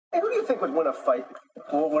Hey, who do you think would win a fight?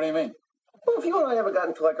 Well, what do you mean? Well, if you and I ever got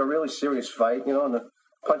into like a really serious fight, and the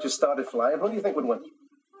punches started flying, who do you think would win?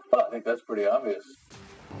 Well, I think that's pretty obvious.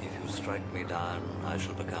 If you strike me down, I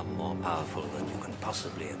shall become more powerful than you can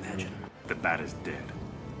possibly imagine. The bat is dead.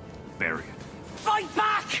 Bury it. Fight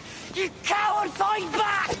back! You coward, fight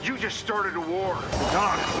back! You just started a war. The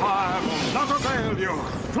dark fire will not avail you.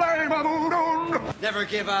 Flame of Udun! Never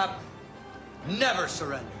give up. Never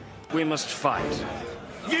surrender. We must fight.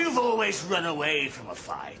 You've always run away from a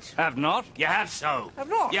fight. Have not? You have so. Have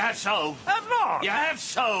not? You have so. Have not? You have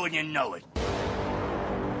so, and you know it.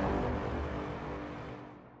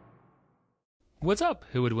 What's up,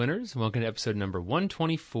 Who Would Winners? Welcome to episode number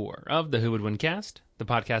 124 of the Who Would Win Cast, the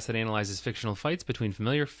podcast that analyzes fictional fights between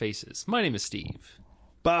familiar faces. My name is Steve.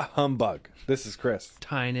 Bah humbug. This is Chris.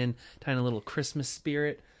 Tying in a little Christmas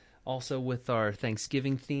spirit, also with our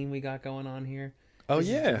Thanksgiving theme we got going on here.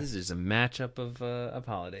 This is a matchup of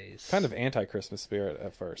holidays. Kind of anti-Christmas spirit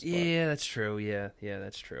at first. But Yeah, that's true. Yeah,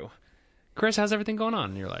 that's true. Chris, how's everything going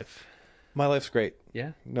on in your life? my life's great.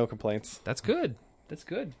 Yeah, No complaints. that's good. That's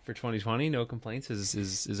good for 2020. No complaints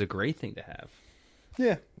is a great thing to have.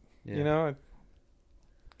 Yeah. Yeah.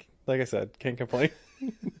 Like I said, can't complain.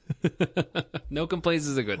 No complaints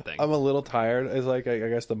is a good thing. I'm a little tired. Is I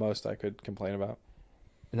guess the most I could complain about.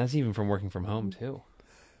 And that's even from working from home too.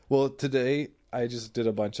 Well, today I just did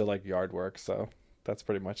a bunch of yard work, so that's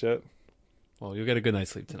pretty much it. Well, you'll get a good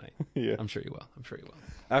night's sleep tonight. Yeah. I'm sure you will.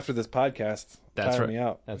 After this podcast, That's tire right. me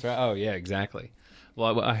out. That's right. Oh, yeah, exactly.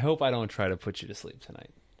 Well, I hope I don't try to put you to sleep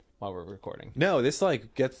tonight while we're recording. No, this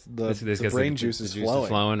gets the This gets brain the juices juices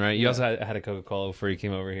flowing. right? You Yeah. also had a Coca-Cola before you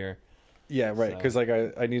came over here. Yeah, right. So- Because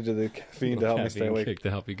I needed the caffeine to help me stay Caffeine awake. kick to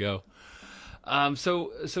help you go.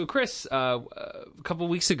 So Chris, a couple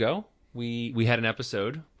weeks ago, we had an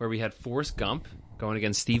episode where we had Forrest Gump going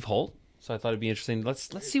against Steve Holt. So I thought it'd be interesting. Let's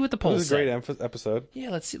see what the It polls was a say. great episode.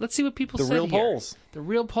 Yeah, let's see what people The said real here. polls. The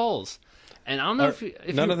real polls. And I don't know if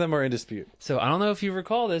None you, of them are in dispute. So I don't know if you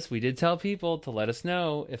recall this. We did tell people to let us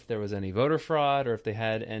know if there was any voter fraud or if they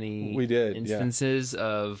had any We did, yeah. instances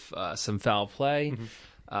of some foul play.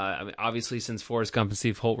 I mean, obviously, since Forrest Gump and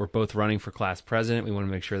Steve Holt were both running for class president, we want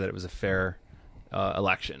to make sure that it was a fair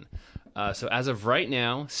election. So as of right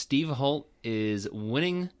now, Steve Holt is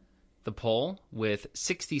winning the poll with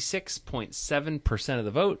 66.7% of the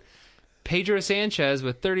vote. Pedro Sanchez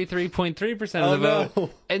with 33.3% of the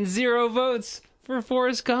vote and 0 votes for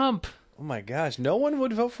Forrest Gump. Oh my gosh, no one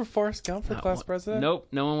would vote for Forrest Gump for class president? Nope,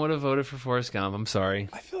 no one would have voted for Forrest Gump. I'm sorry.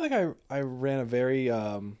 I feel like I ran a very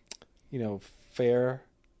fair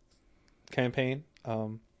campaign.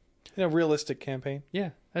 Realistic campaign.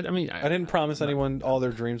 Yeah, I mean, I didn't promise anyone all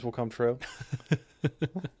their dreams will come true.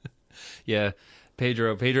 Yeah,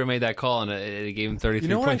 Pedro made that call and it gave him 33.3% You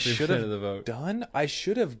know what I should of the have vote. done? I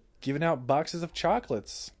should have given out boxes of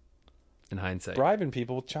chocolates. In hindsight, Bribing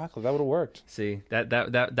people with chocolate. That would have worked. see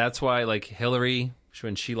that's why, like, Hillary,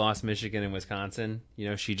 when she lost Michigan and Wisconsin,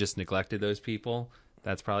 she just neglected those people.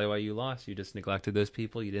 That's probably why you lost. You just neglected those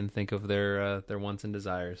people. You didn't think of their wants and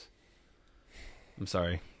desires. I'm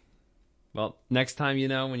sorry. Well, next time,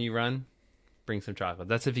 when you run, bring some chocolate.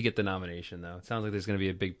 That's if you get the nomination, though. It sounds like there's going to be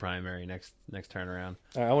a big primary next turnaround.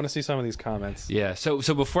 All right, I want to see some of these comments. Yeah. So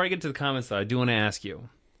before I get to the comments, though, I do want to ask you: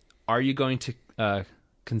 are you going to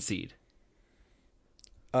concede?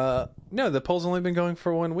 No, the poll's only been going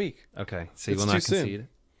for 1 week. Okay, so you It's will not too soon. concede.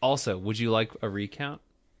 Also, would you like a recount?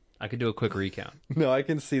 I could do a quick recount. No, I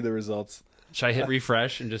can see the results. Should I hit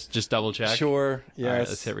refresh and just double check? Sure. Yes. All right,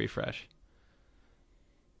 let's hit refresh.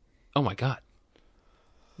 Oh my God.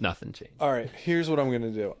 Nothing changed. All right, here's what I'm going to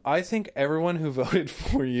do. I think everyone who voted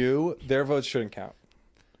for you, their votes shouldn't count.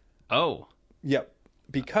 Oh, Yep.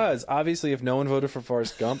 Because obviously if no one voted for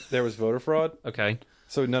Forrest Gump, there was voter fraud. okay.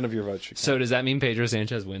 So none of your votes should count. So does that mean Pedro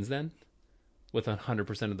Sanchez wins then? With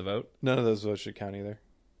 100% of the vote? None of those votes should count either.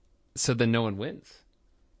 So then no one wins.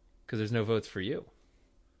 Because there's no votes for you.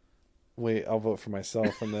 Wait, I'll vote for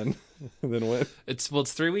myself and then and then win. It's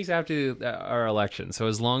 3 weeks after our election. So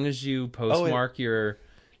as long as you postmark your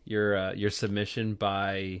submission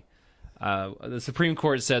by the Supreme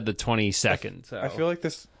Court said the 22nd. So I feel like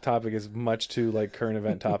this topic is much too current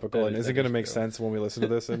event topical and isn't going to make sense when we listen to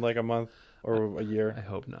this in a month or a year. I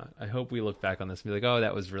hope not. I hope we look back on this and be like, oh,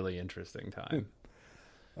 that was really interesting time.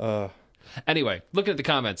 Anyway, looking at the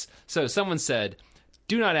comments. So someone said,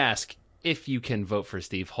 do not ask if you can vote for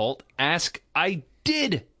Steve Holt. Ask, I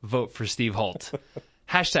did vote for Steve Holt.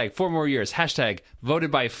 Hashtag 4 more years. Hashtag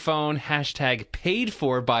voted by phone. Hashtag paid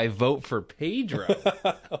for by Vote for Pedro.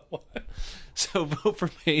 So Vote for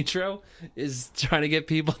Pedro is trying to get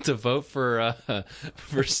people to vote for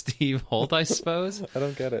Steve Holt, I suppose. I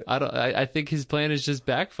don't get it. I think his plan is just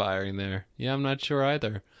backfiring there. Yeah, I'm not sure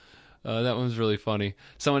either. That one's really funny.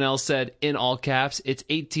 Someone else said, in all caps, it's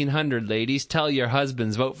 1800, ladies. Tell your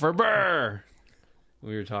husbands, vote for Burr.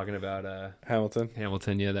 We were talking about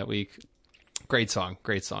Hamilton, yeah, that week. Great song.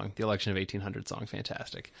 The Election of 1800 song,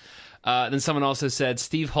 fantastic. Then someone also said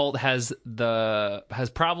Steve Holt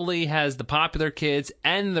probably has the popular kids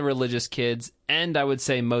and the religious kids, and I would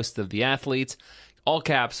say most of the athletes. All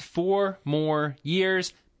caps, 4 more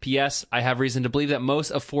years. P.S. I have reason to believe that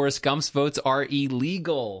most of Forrest Gump's votes are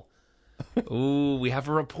illegal. Ooh, we have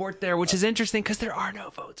a report there, which is interesting because there are no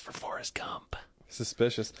votes for Forrest Gump.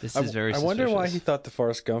 Suspicious. This is very suspicious. I wonder why he thought the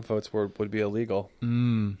Forrest Gump votes would be illegal.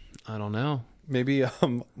 I don't know. Maybe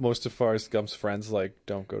most of Forrest Gump's friends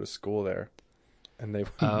don't go to school there, and they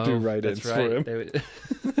do write-ins for him.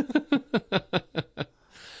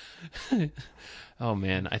 Oh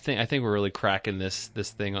man, I think we're really cracking this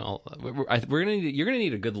thing. You're gonna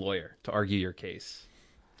need a good lawyer to argue your case.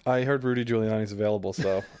 I heard Rudy Giuliani's available,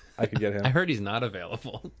 so I could get him. I heard he's not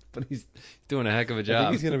available, but he's doing a heck of a job. I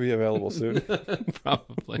think he's going to be available soon.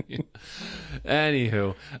 Probably.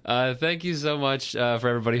 Anywho, thank you so much for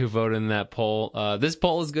everybody who voted in that poll. This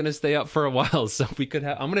poll is going to stay up for a while, so we could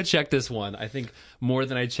have. I'm going to check this one. I think more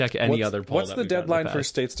than I check any other poll. What's the deadline for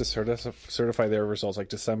states to certify their results? Like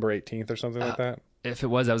December 18th or something like that? If it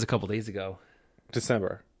was, that was a couple days ago.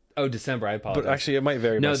 December. Oh, December. I apologize. But actually, it might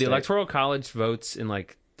vary. No, the state. Electoral College votes in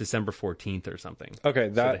December 14th or something. Okay,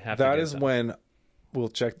 that is when we'll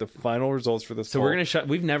check the final results for this poll. So we're going to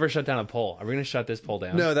we've never shut down a poll. Are we going to shut this poll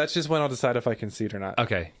down? No, that's just when I'll decide if I concede or not.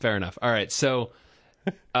 Okay, fair enough. All right, so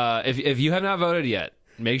if you have not voted yet,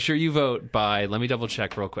 make sure you vote by, let me double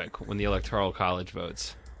check real quick, when the Electoral College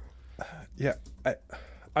votes. Yeah,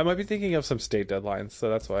 I might be thinking of some state deadlines, so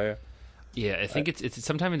that's why. Yeah, I think it's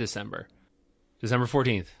sometime in December. December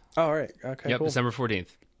 14th. Oh, all right. Okay, yep, cool. December 14th.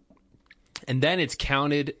 And then it's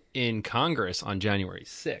counted in Congress on January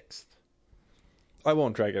 6th. I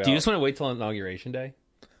won't drag it out. Do you just want to wait till Inauguration Day?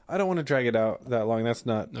 I don't want to drag it out that long. That's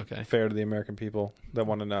not okay. Fair to the American people that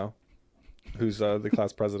want to know who's the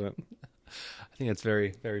class president. I think that's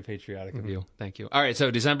very, very patriotic of you. Thank you. All right, so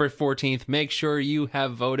December 14th, make sure you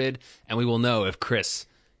have voted, and we will know if Chris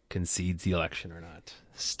concedes the election or not.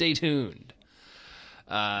 Stay tuned.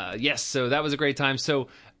 Yes, so that was a great time. So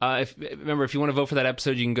if you want to vote for that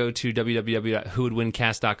episode, you can go to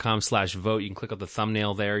www.whowouldwincast.com/vote. You can click on the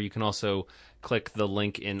thumbnail there. You can also click the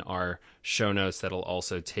link in our show notes. That'll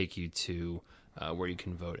also take you to where you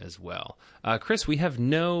can vote as well. Chris, we have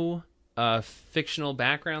no fictional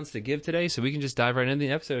backgrounds to give today, so we can just dive right into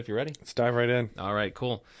the episode if you're ready. Let's dive right in. All right,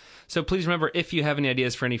 cool. So please remember, if you have any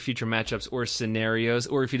ideas for any future matchups or scenarios,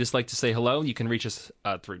 or if you just like to say hello, you can reach us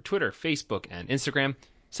through Twitter, Facebook, and Instagram.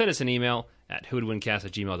 Send us an email at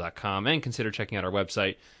whowouldwincast@gmail.com, and consider checking out our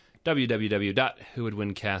website,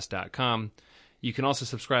 www.whowouldwincast.com. You can also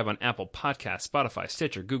subscribe on Apple Podcasts, Spotify,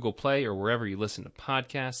 Stitcher, Google Play, or wherever you listen to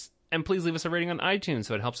podcasts. And please leave us a rating on iTunes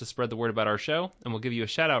so it helps us spread the word about our show, and we'll give you a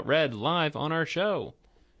shout-out read live on our show.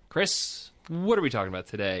 Chris, what are we talking about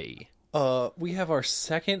today? We have our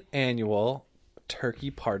second annual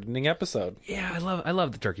turkey pardoning episode. Yeah, I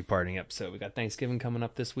love the turkey pardoning episode. We got Thanksgiving coming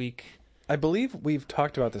up this week. I believe we've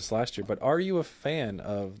talked about this last year, but are you a fan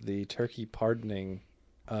of the turkey pardoning?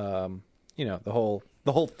 The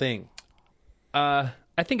whole thing. I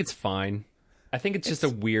think it's fine. I think it's just a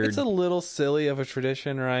weird. It's a little silly of a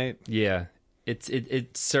tradition, right? Yeah,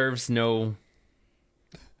 it serves no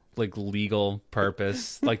legal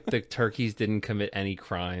purpose. The turkeys didn't commit any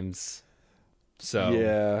crimes. So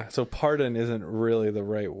yeah, so pardon isn't really the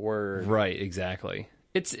right word. Right, exactly.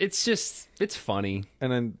 It's funny.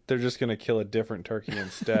 And then they're just going to kill a different turkey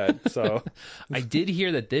instead. So I did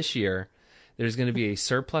hear that this year there's going to be a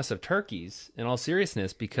surplus of turkeys, in all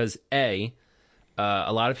seriousness, because a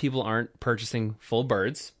lot of people aren't purchasing full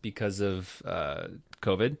birds because of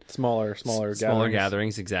COVID. Smaller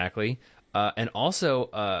gatherings, exactly. And also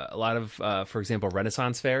a lot of, for example,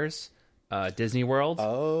 Renaissance fairs, Disney World,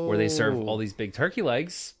 where they serve all these big turkey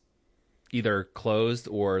legs, either closed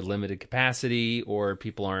or limited capacity, or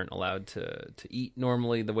people aren't allowed to eat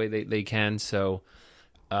normally the way they can. So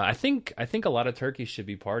I think a lot of turkeys should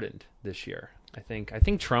be pardoned this year. I think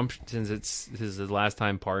Trump, since this is his last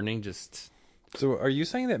time pardoning, just... So are you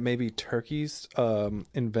saying that maybe turkeys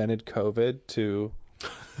invented COVID to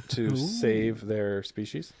save their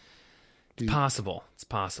species? It's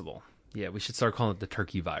possible. Yeah, we should start calling it the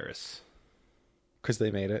turkey virus. because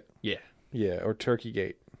they made it. Yeah. Yeah, or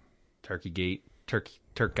Turkeygate. Turkeygate,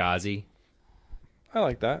 Turkgazi. I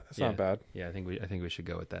like that. It's Yeah. not bad. Yeah, I think we should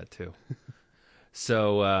go with that too.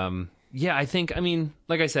 So yeah, I think, I mean,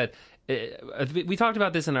 like I said, we talked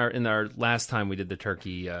about this in our last time we did the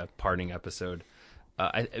turkey pardoning episode.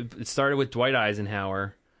 It started with Dwight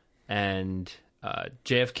Eisenhower, and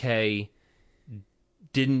JFK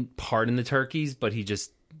didn't pardon the turkeys, but he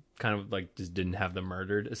just kind of like just didn't have them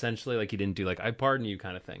murdered, essentially. Like he didn't do like, I pardon you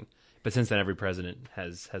kind of thing. But since then, every president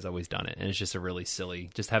has always done it, and it's just a really silly,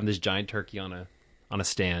 just having this giant turkey on a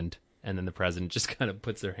stand, and then the president just kind of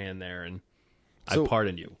puts their hand there and So- I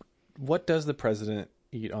pardon you. What does the president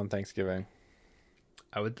eat on Thanksgiving?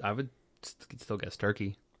 I would still guess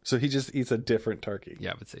turkey. So he just eats a different turkey.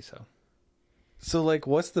 Yeah, I would say so. So like,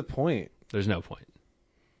 what's the point? There's no point.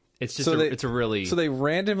 It's just So it's a really So they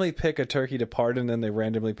randomly pick a turkey to pardon, and they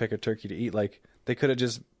randomly pick a turkey to eat. Like they could have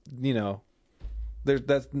just,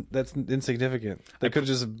 that's insignificant. They could have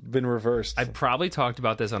just been reversed. I probably talked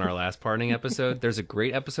about this on our last pardoning episode. There's a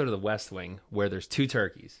great episode of The West Wing where there's two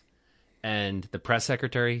turkeys, and the press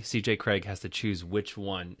secretary, C.J. Craig, has to choose which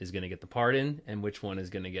one is going to get the pardon and which one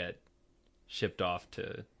is going to get shipped off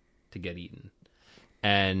to get eaten.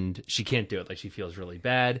 And she can't do it. Like, she feels really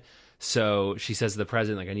bad. So she says to the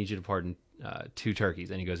president, like, I need you to pardon 2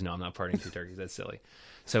 turkeys. And he goes, no, I'm not pardoning 2 turkeys. That's silly.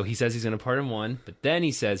 So he says he's going to pardon 1, but then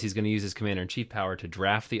he says he's going to use his commander-in-chief power to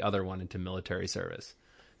draft the other one into military service.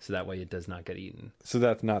 So that way it does not get eaten. So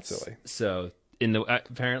that's not silly. So in the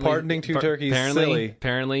apparently Pardoning 2 turkeys, silly.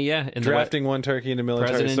 Apparently, yeah. In Drafting 1 turkey into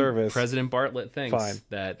military service. President Bartlett thinks Fine.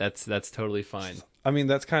 that's totally fine. I mean,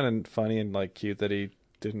 that's kind of funny and like cute that he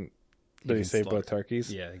didn't. That he saved both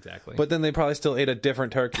turkeys. Yeah, exactly. But then they probably still ate a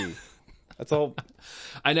different turkey. That's all.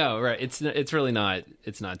 I know, right? It's really not.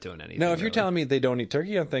 It's not doing anything. Now, if you're really. telling me they don't eat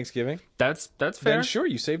turkey on Thanksgiving, that's fair. then sure,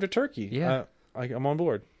 you saved a turkey. Yeah. I'm on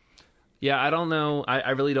board. Yeah, I don't know.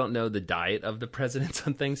 I really don't know the diet of the presidents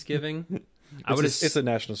on Thanksgiving. It's a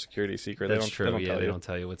national security secret. That's they true. don't tell They you. don't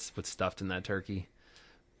tell you what's stuffed in that turkey.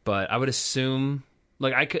 But I would assume,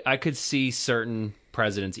 like, I could see certain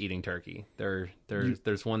presidents eating turkey.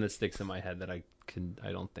 There's one that sticks in my head that I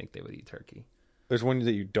don't think they would eat turkey. There's one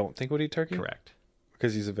that you don't think would eat turkey? Correct.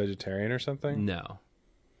 Because he's a vegetarian or something? No.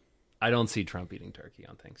 I don't see Trump eating turkey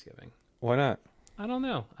on Thanksgiving. Why not? I don't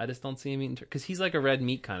know. I just don't see him eating turkey. Because he's like a red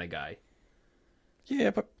meat kind of guy. Yeah,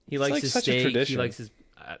 but He it's likes like his such a steak. tradition. He likes his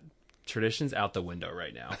traditions out the window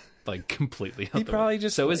right now. Like, completely out He the probably window.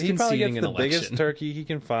 just So is he probably conceding gets an the biggest election. turkey he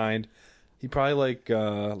can find. He probably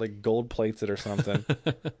like gold plates it or something.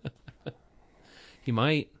 He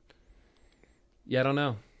might. Yeah, I don't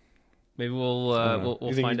know. Maybe we'll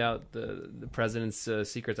You think find out the president's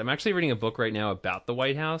secrets. I'm actually reading a book right now about the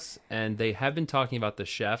White House, and they have been talking about the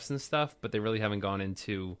chefs and stuff, but they really haven't gone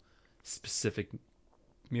into specific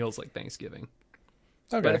meals like Thanksgiving.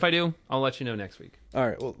 Okay. But if I do, I'll let you know next week. All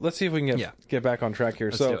right. Well, let's see if we can get back on track here.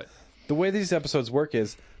 Let's so do it. the way these episodes work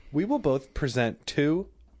is we will both present 2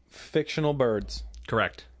 fictional birds.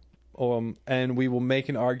 Correct. And we will make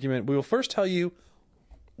an argument. We will first tell you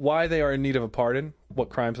why they are in need of a pardon, what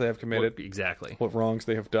crimes they have committed, Exactly. what wrongs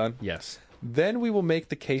they have done. Yes. Then we will make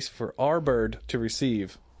the case for our bird to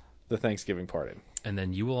receive the Thanksgiving pardon. And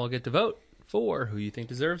then you will all get to vote for who you think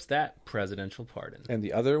deserves that presidential pardon. And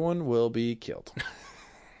the other one will be killed.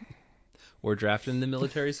 Or drafted in the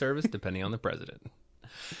military service, depending on the president.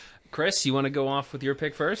 Chris, you want to go off with your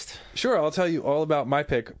pick first? Sure, I'll tell you all about my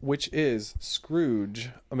pick, which is Scrooge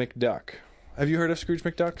McDuck. Have you heard of Scrooge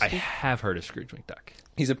McDuck, I Steve? have heard of Scrooge McDuck.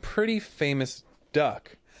 He's a pretty famous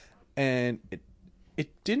duck, and it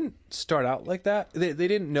didn't start out like that. They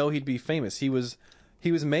didn't know he'd be famous. He was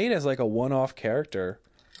made as like a one-off character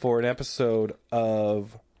for an episode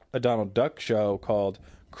of a Donald Duck show called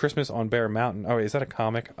Christmas on Bear Mountain. Oh, wait, is that a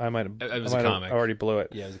comic? I might have. It was a comic. I already blew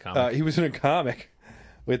it. Yeah, it was a comic. He was in a comic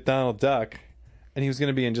with Donald Duck, and he was going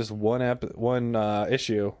to be in just one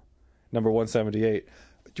issue, number 178.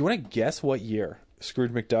 Do you want to guess what year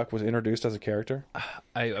Scrooge McDuck was introduced as a character?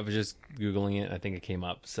 I was just Googling it. I think it came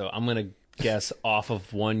up. So I'm going to guess off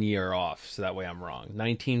of 1 year off. So that way I'm wrong.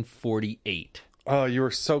 1948. Oh, you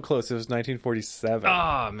were so close. It was 1947.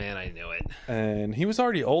 Oh, man, I knew it. And he was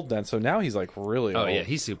already old then, so now he's like really old. Oh, yeah,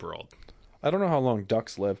 he's super old. I don't know how long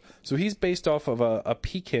ducks live. So he's based off of a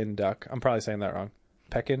Pekin duck. I'm probably saying that wrong.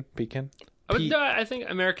 Pekin? I think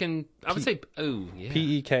American, I would say, oh, yeah.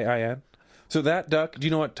 Pekin. So that duck, do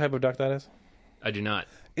you know what type of duck that is? I do not.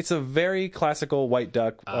 It's a very classical white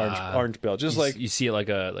duck, orange bill. Just like You see it like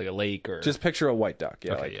a lake or... just picture a white duck.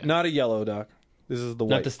 Yeah, Okay, like, yeah. not a yellow duck. This is the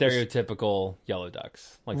white. Not the stereotypical yellow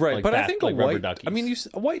ducks. Right, but I think a rubber white duckies. I mean,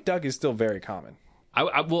 a white duck is still very common.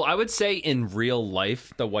 I would say in real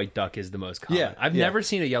life, the white duck is the most common. Yeah, I've yeah. never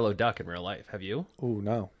seen a yellow duck in real life. Have you? Oh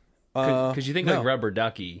no. Because you think no. like rubber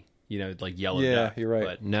ducky, like yellow Yeah, duck. you're right.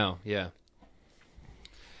 But no, yeah.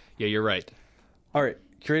 Yeah, you're right. All right,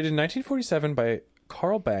 created in 1947 by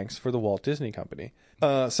Carl Banks for the Walt Disney Company.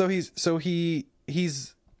 So he's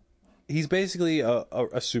basically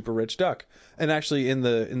a super rich duck, and actually in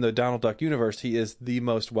the Donald Duck universe, he is the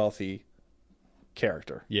most wealthy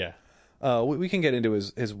character. Yeah. We can get into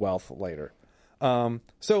his wealth later.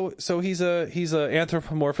 So he's a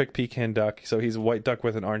anthropomorphic pecan duck. So he's a white duck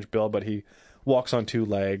with an orange bill, but he walks on two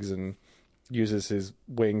legs and uses his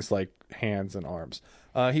wings like hands and arms.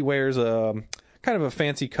 He wears kind of a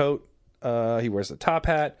fancy coat. He wears a top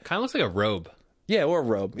hat. Kind of looks like a robe. Yeah, or a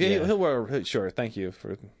robe. Yeah. He'll wear. Sure, thank you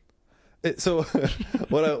for. So,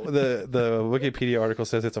 the Wikipedia article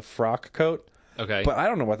says it's a frock coat. Okay. But I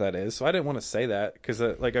don't know what that is, so I didn't want to say that because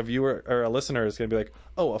like a viewer or a listener is going to be like,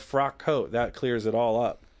 "Oh, a frock coat that clears it all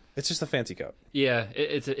up." It's just a fancy coat. Yeah,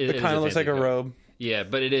 it Kind of looks like a robe. Yeah,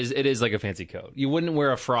 but it is like a fancy coat. You wouldn't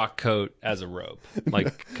wear a frock coat as a robe,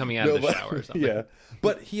 like coming out of the shower or something. Yeah,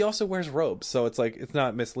 but he also wears robes, so it's like it's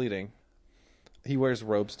not misleading. He wears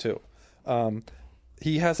robes too.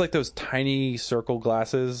 He has like those tiny circle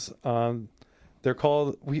glasses. They're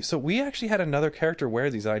called. We actually had another character wear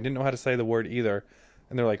these. And I didn't know how to say the word either,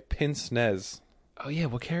 and they're like pince-nez. Oh yeah,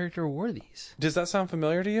 what character wore these? Does that sound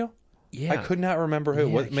familiar to you? Yeah, I could not remember who.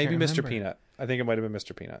 Yeah, I Maybe can't Mr. remember. Peanut. I think it might have been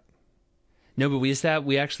Mr. Peanut. No, but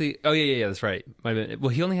we actually. Oh yeah, that's right. Might have been, well,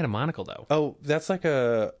 he only had a monocle though. Oh, that's like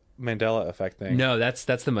a Mandela effect thing. No, that's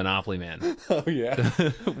the Monopoly Man. Oh yeah.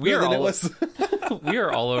 We are then it all was- we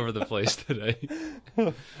are all over the place today.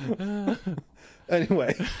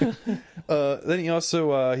 Anyway, then he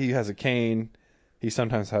also he has a cane. He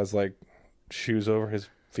sometimes has like shoes over his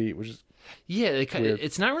feet, which is Yeah, Weird.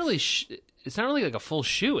 it's not really. It's not really like a full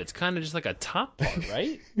shoe. It's kind of just like a top part,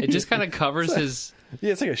 right? It just kind of covers his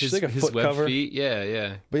yeah, it's like a his foot web cover. feet. Yeah,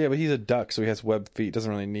 yeah. But he's a duck, so he has webbed feet.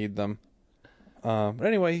 Doesn't really need them. But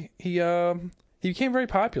anyway, he became very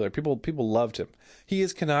popular. People loved him. He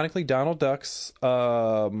is canonically Donald Duck's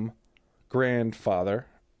grandfather.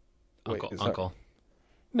 Wait, is that- Uncle.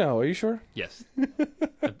 No, are you sure? Yes,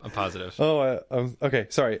 I'm positive. Oh, okay,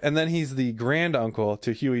 sorry. And then he's the grand uncle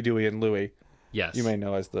to Huey, Dewey, and Louie. Yes, You may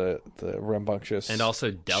know as the rambunctious and also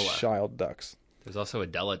Della. child ducks. There's also a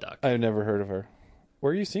Della duck I've never heard of her.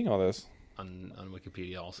 Where are you seeing all this? on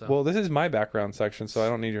Wikipedia. Also, Well, this is my background section, so I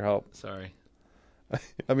don't need your help. sorry.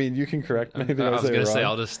 I mean, you can correct me. I was going to say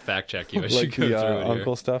I'll just fact check you as like you go the through it here.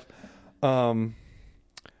 uncle stuff.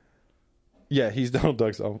 Yeah, he's Donald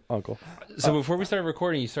Duck's uncle. So before we started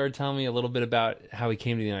recording, you started telling me a little bit about how he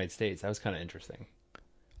came to the United States. That was kind of interesting.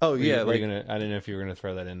 Oh Were yeah, you like gonna, I didn't know if you were going to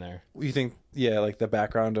throw that in there. you think? Yeah, like the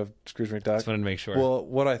background of Scrooge McDuck. Just wanted to make sure. Well,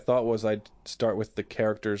 what I thought was I'd start with the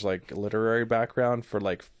character's like literary background for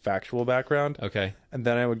like factual background, Okay. and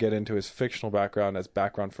then I would get into his fictional background as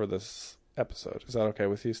background for this episode. Is that okay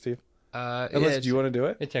with you, Steve? Unless do you want to do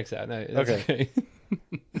it? It checks out. No, that's Okay.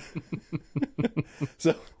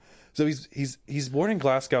 So he's born in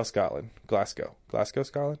Glasgow, Scotland. Glasgow,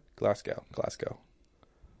 Scotland. Glasgow.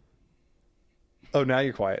 Oh, now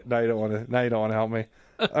you're quiet. Now you don't want to help me.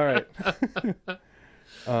 All right.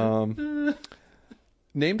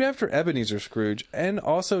 Named after Ebenezer Scrooge, and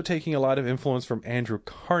also taking a lot of influence from Andrew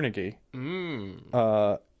Carnegie.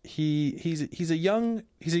 He's a young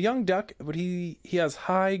duck, but he has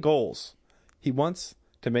high goals. He wants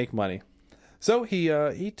to make money, so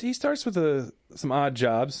he starts with some odd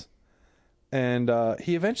jobs, and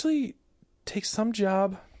he eventually takes some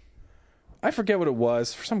job. I forget what it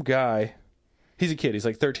was for some guy. He's a kid. He's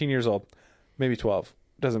like 13 years old, maybe 12.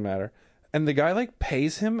 Doesn't matter. And the guy like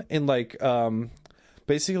pays him in like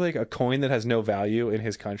basically like a coin that has no value in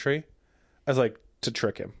his country, as like to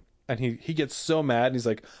trick him. And he gets so mad, and he's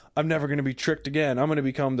like, I'm never going to be tricked again. I'm going to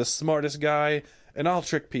become the smartest guy, and I'll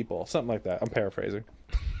trick people. Something like that. I'm paraphrasing.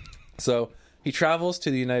 So he travels to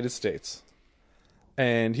the United States,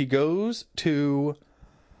 and he goes to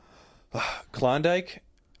Klondike,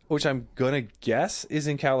 which I'm going to guess is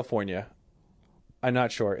in California. I'm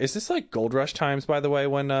not sure. Is this like Gold Rush times, by the way?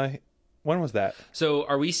 When was that? So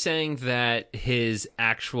are we saying that his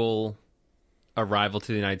actual arrival to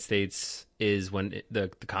the United States is when the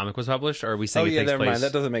comic was published, or are we saying it takes never place? mind.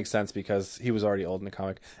 That doesn't make sense because he was already old in the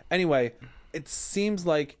comic. Anyway, it seems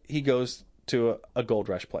like he goes to a Gold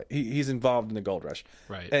Rush play. He's involved in the Gold Rush.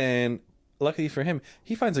 Right. And luckily for him,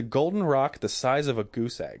 he finds a golden rock the size of a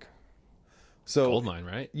goose egg. So Gold mine,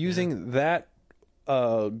 right? Using that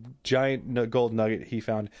giant gold nugget he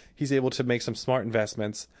found, he's able to make some smart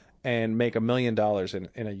investments and make $1 million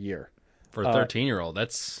in a year. For a 13-year-old,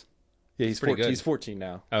 that's Yeah, he's pretty 14, good. he's 14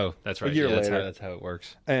 now. Oh, that's right. year Yeah, later. that's how it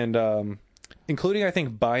works. And including, I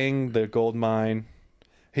think, buying the gold mine.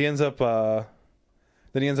 He ends up going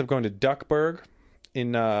to Duckburg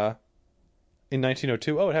in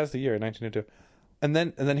 1902. Oh, it has the year 1902. And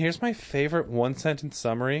then here's my favorite one-sentence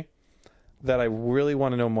summary that I really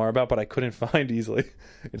want to know more about, but I couldn't find easily.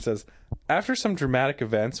 It says, after some dramatic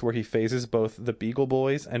events where he faces both the Beagle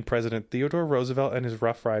Boys and President Theodore Roosevelt and his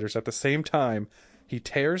Rough Riders at the same time, he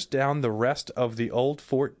tears down the rest of the old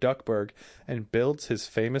Fort Duckburg and builds his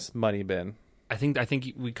famous money bin. I think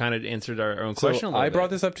we kind of answered our own question a So little I bit. brought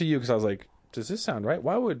this up to you because I was like, does this sound right?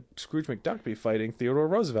 Why would Scrooge McDuck be fighting Theodore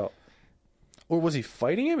Roosevelt? Or was he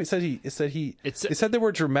fighting him? It said there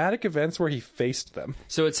were dramatic events where he faced them.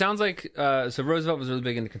 So it sounds like so Roosevelt was really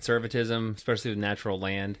big into conservatism, especially with natural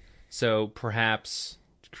land. So perhaps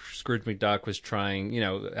Scrooge McDuck was trying,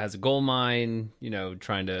 has a gold mine,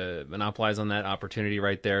 trying to monopolize on that opportunity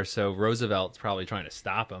right there. So Roosevelt's probably trying to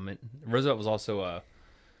stop him. And Roosevelt was also a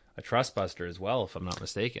trust buster as well, if I'm not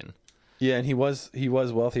mistaken. Yeah, and he was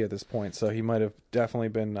wealthy at this point, so he might have definitely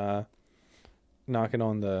been knocking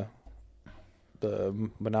on the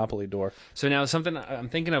monopoly door. So now something I'm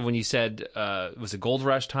thinking of when you said it was a gold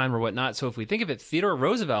rush time or whatnot. So if we think of it, Theodore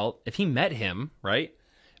Roosevelt, if he met him, right?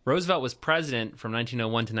 Roosevelt was president from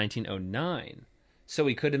 1901 to 1909. So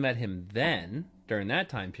he could have met him then during that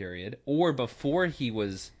time period or before he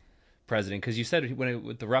was president. Because you said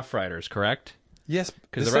with the Rough Riders, correct? Yes,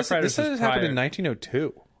 because the Rough Riders this happened in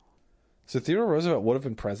 1902. So Theodore Roosevelt would have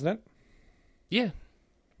been president? Yeah.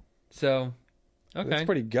 So, okay. That's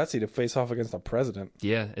pretty gutsy to face off against a president.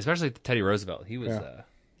 Yeah, especially Teddy Roosevelt. He was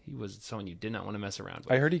he was someone you did not want to mess around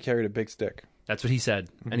with. I heard he carried a big stick. That's what he said,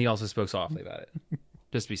 and he also spoke softly about it,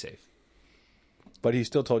 just to be safe. But he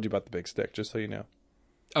still told you about the big stick, just so you know.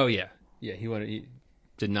 Oh yeah, yeah. He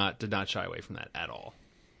did not shy away from that at all.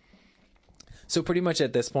 So pretty much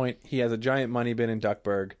at this point, he has a giant money bin in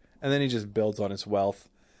Duckburg, and then he just builds on his wealth.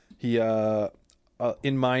 He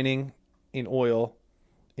in mining, in oil,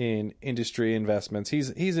 in industry investments.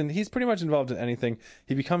 He's pretty much involved in anything.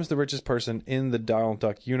 He becomes the richest person in the Donald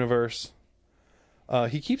Duck universe. So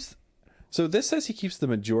this says he keeps the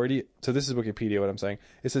majority. So this is Wikipedia. What I'm saying,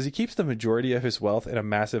 it says he keeps the majority of his wealth in a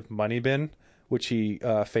massive money bin, which he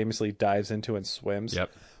famously dives into and swims.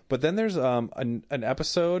 Yep. But then there's an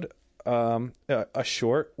episode, a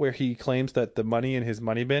short where he claims that the money in his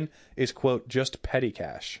money bin is, quote, just petty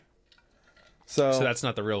cash. So that's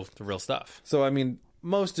not the real stuff. So I mean,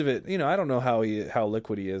 most of it, I don't know how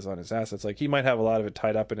liquid he is on his assets. Like he might have a lot of it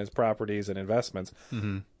tied up in his properties and investments.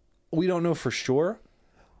 Mm-hmm. We don't know for sure,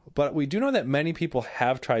 but we do know that many people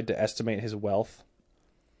have tried to estimate his wealth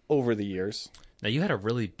over the years. Now you had a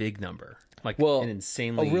really big number, like a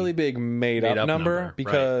really big made up number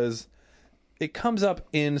because it comes up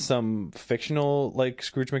in some fictional, like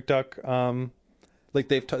Scrooge McDuck. Like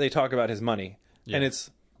they talk about his money, and it's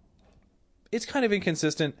kind of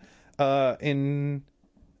inconsistent. In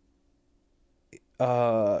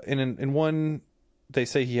one, they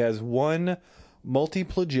say he has one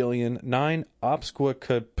multiplagillion, 9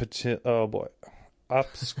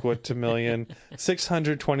 obsquatimillion,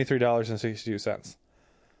 $623.62.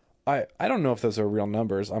 I don't know if those are real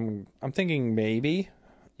numbers. I'm thinking maybe.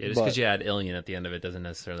 Yeah, just because you add illion at the end of it doesn't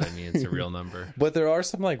necessarily mean it's a real number. But there are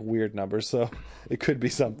some like weird numbers, so it could be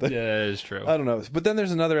something. Yeah, that is true. I don't know. But then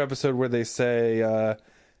there's another episode where they say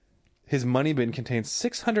his money bin contains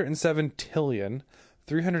 607 tillion,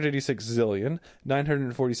 386 zillion,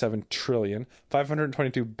 947 trillion,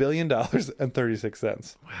 $522 billion and 36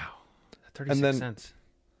 cents. Wow. 36 cents.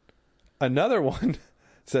 Another one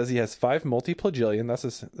says he has 5 multiplagillion.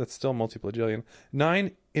 That's still multiplagillion. 9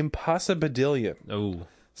 impossibillion. Oh.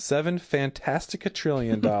 7 fantastica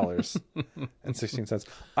trillion dollars and 16 cents.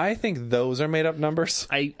 I think those are made up numbers.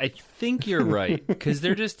 I think you're right, because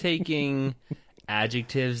they're just taking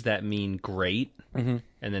adjectives that mean great and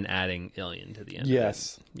then adding illion to the end.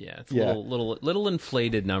 Yes. Of it. Yeah. It's little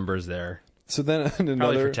inflated numbers there. So then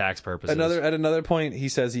probably for tax purposes. At another point, he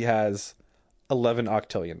says he has $11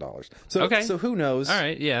 octillion. So So who knows? All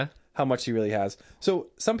right. Yeah. How much he really has. So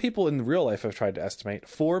some people in real life have tried to estimate.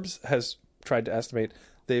 Forbes has tried to estimate.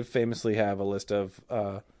 They famously have a list of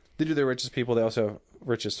they do their richest people. They also have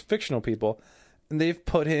richest fictional people, and they've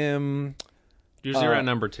put him usually around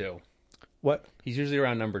number 2. What? He's usually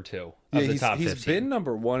around number 2 of the top 15. He's been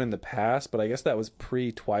number 1 in the past, but I guess that was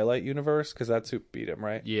pre-Twilight universe because that's who beat him,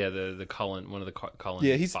 right? Yeah, the Cullen, one of the Cullen.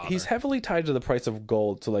 Yeah, he's heavily tied to the price of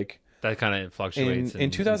gold. So like that kind of fluctuates. In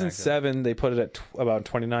 2007, they put it at about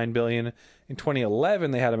 $29 billion. In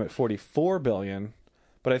 2011, they had him at $44 billion.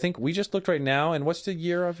 But I think we just looked right now, and what's the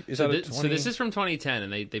year of? Is So, that a so this is from 2010,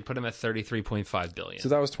 and they put him at 33.5 billion. So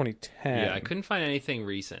that was 2010. Yeah, I couldn't find anything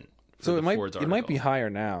recent. For So the it might Ford's it might be article. higher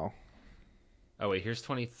now. Oh wait, here's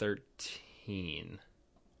 2013.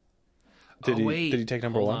 Did Wait, he take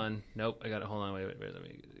number hold one? on. Nope, I got it. Hold on, wait. Let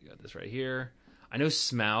me got this right here. I know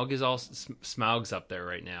Smaug is Smaug's up there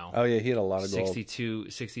right now. Oh yeah, he had a lot of gold.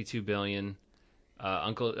 62 billion.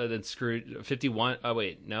 Uncle then Scrooge 51. Oh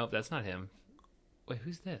wait, no, that's not him. Wait,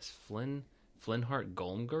 who's this? Flintheart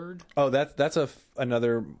Golmgerd? Oh, that's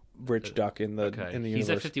another rich duck in the Okay, in the he's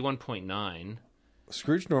universe. at 51.9.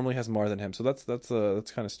 Scrooge normally has more than him, so that's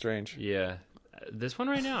kind of strange. Yeah, this one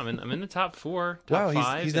right now. I'm in the top 4, top Wow,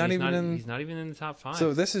 5. he's and not even in- He's not even in the top 5.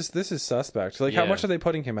 So this is suspect. Like, how Yeah. much are they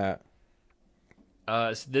putting him at?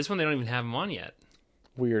 So this one they don't even have him on yet,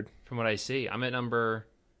 Weird. from what I see. I'm at number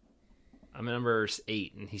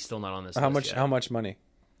 8, and he's still not on this. How list much? Yet. How much money?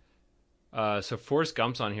 So Forrest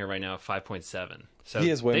Gump's on here right now at 5.7. So He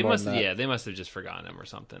is way they more must, than that. Yeah, they must have just forgotten him or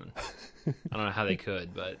something. I don't know how they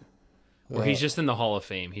could, but or he's just in the Hall of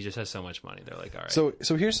Fame. He just has so much money. They're like, all right.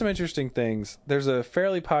 So here's some interesting things. There's a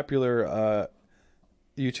fairly popular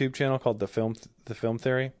YouTube channel called the Film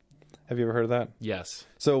Theory. Have you ever heard of that? yes,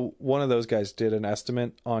 So one of those guys did an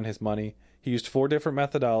estimate on his money. He used 4 different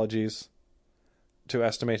methodologies to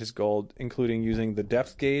estimate his gold, including using the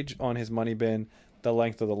depth gauge on his money bin, the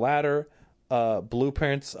length of the ladder,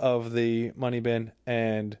 blueprints of the money bin,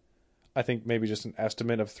 and I think maybe just an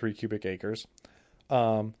estimate of 3 cubic acres.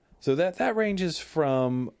 So that ranges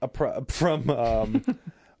from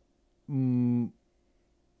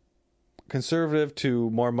conservative to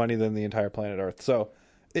more money than the entire planet Earth. So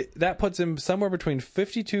that puts him somewhere between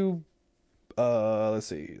 52. Let's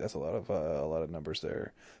see, that's a lot of numbers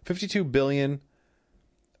there. 52 billion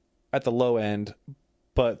at the low end,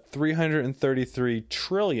 but 333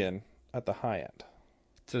 trillion at the high end.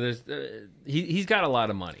 so there's he's got a lot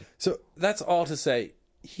of money. So that's all to say,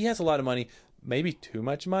 he has a lot of money. Maybe too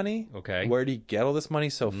much money. Okay. Where did he get all this money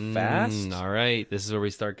so fast? All right, this is where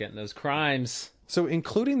we start getting those crimes. So,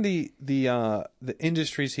 including the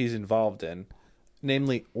industries he's involved in,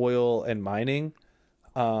 namely oil and mining,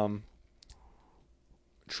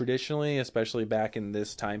 traditionally, especially back in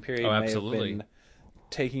this time period, may absolutely. have been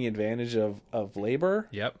taking advantage of labor.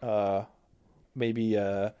 Yep. Maybe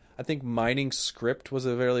I think mining script was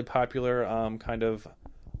a very popular kind of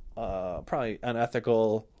probably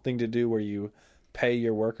unethical thing to do, where you pay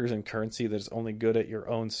your workers in currency that's only good at your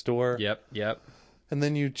own store. Yep. And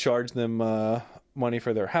then you charge them money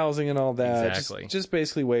for their housing and all that. Exactly. Just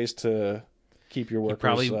basically ways to keep your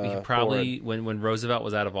workers. He probably when Roosevelt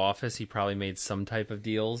was out of office, he probably made some type of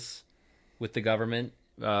deals with the government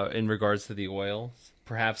in regards to the oil.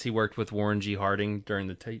 Perhaps he worked with Warren G. Harding during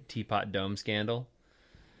the Teapot Dome scandal,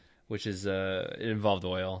 which is it involved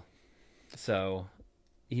oil. So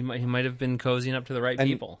he might have been cozying up to the right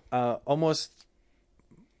people. Almost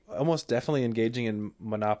definitely engaging in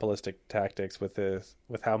monopolistic tactics with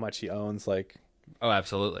how much he owns. Like, Oh,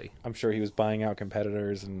 absolutely. I'm sure he was buying out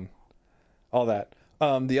competitors and all that.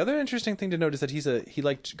 The other interesting thing to note is that he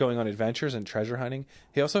liked going on adventures and treasure hunting.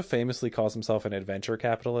 He also famously calls himself an adventure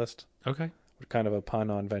capitalist. Okay. Kind of a pun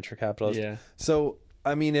on venture capitalist. Yeah. So,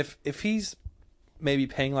 I mean, if he's maybe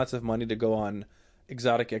paying lots of money to go on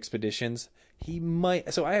exotic expeditions, he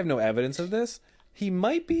might. So I have no evidence of this. He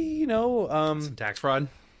might be, Some tax fraud.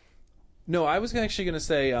 No, I was actually going to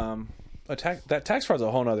say that tax fraud's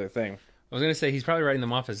a whole other thing. I was going to say he's probably writing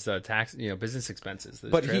them off as tax, business expenses.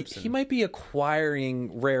 Those But trips he might be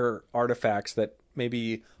acquiring rare artifacts that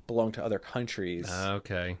maybe belong to other countries.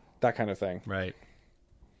 Okay. That kind of thing. Right.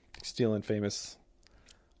 Stealing famous,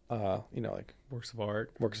 like Works of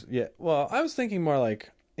art. works. Yeah. Well, I was thinking more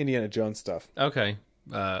like Indiana Jones stuff. Okay.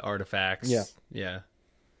 Artifacts. Yeah. Yeah.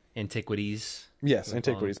 Antiquities. Yes,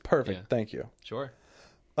 antiquities. Perfect. Yeah. Thank you. Sure.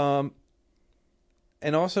 And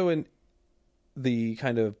also in the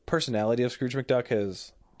kind of personality of Scrooge McDuck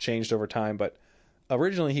has changed over time, but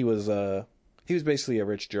originally he was basically a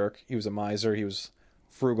rich jerk. He was a miser. He was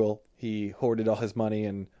frugal. He hoarded all his money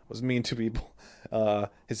and was mean to people.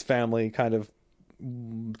 His family kind of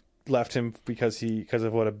left him because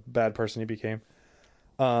of what a bad person he became.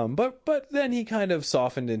 But then he kind of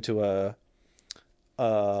softened into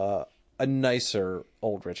a nicer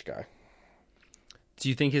old rich guy. Do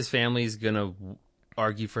you think his family's gonna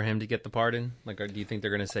argue for him to get the pardon? Like, do you think they're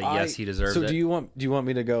gonna say yes, he deserves it? So do you want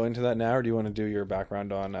me to go into that now, or do you want to do your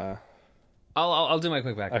background on? I'll do my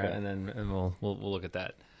quick background, Okay. and we'll look at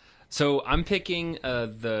that. So I'm picking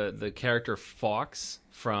the character Fawkes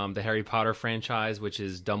from the Harry Potter franchise, which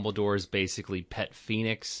is Dumbledore's basically pet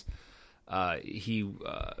phoenix. He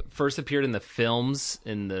first appeared in the films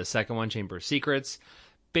in the second one, Chamber of Secrets.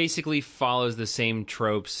 Basically follows the same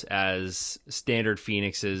tropes as standard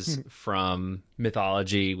phoenixes from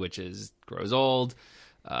mythology, which is grows old,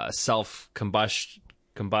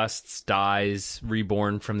 combusts, dies,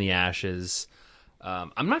 reborn from the ashes.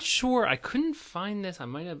 I'm not sure. I couldn't find this. I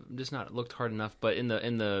might have just not looked hard enough. But in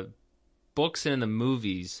the books and in the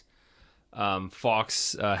movies,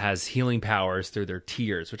 Fawkes has healing powers through their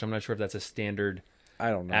tears, which I'm not sure if that's a standard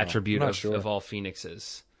attribute of all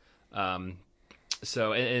phoenixes.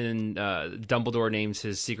 So, and Dumbledore names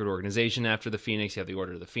his secret organization after the Phoenix. You have the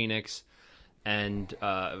Order of the Phoenix, and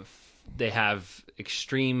they have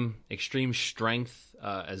extreme strength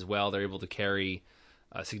as well. They're able to carry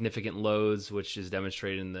significant loads, which is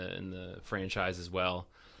demonstrated in the franchise as well.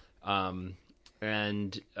 Yeah,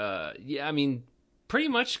 I mean, pretty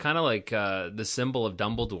much kind of like the symbol of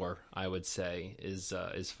Dumbledore, I would say, is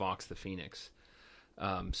Fawkes the Phoenix.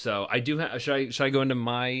 So I do have. Should I go into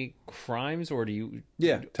my crimes, or do you?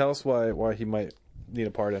 Yeah, tell us why he might need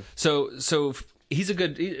a pardon. So he's a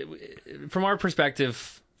good. From our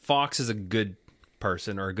perspective, Fawkes is a good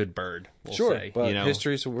person or a good bird. We'll say, but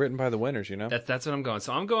history's written by the winners. That's what I'm going.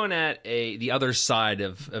 So I'm going at the other side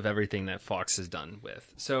of everything that Fawkes has done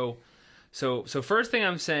with. So first thing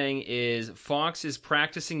I'm saying is Fawkes is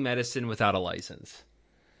practicing medicine without a license.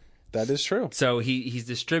 That is true. So he's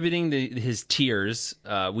distributing his tears.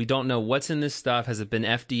 We don't know what's in this stuff. Has it been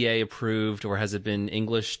FDA approved, or has it been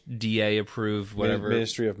English DA approved? Whatever.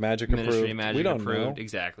 Ministry of Magic approved. We don't know.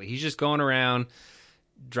 Exactly. He's just going around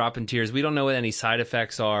dropping tears. We don't know what any side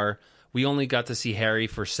effects are. We only got to see Harry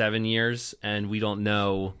for 7 years, and we don't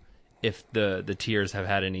know if the tears have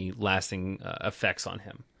had any lasting effects on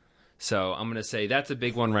him. So I'm going to say that's a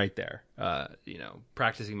big one right there.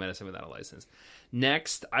 Practicing medicine without a license.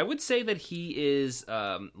 Next, I would say that he is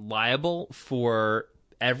liable for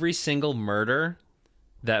every single murder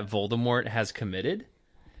that Voldemort has committed.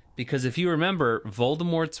 Because if you remember,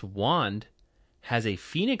 Voldemort's wand has a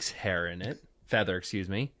phoenix feather,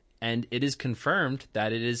 and it is confirmed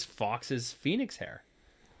that it is Fawkes' phoenix hair.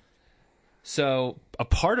 So a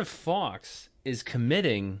part of Fawkes is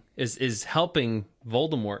helping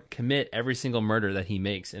Voldemort commit every single murder that he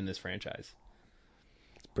makes in this franchise.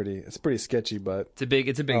 It's pretty sketchy, but it's a big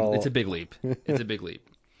leap. It's a big leap.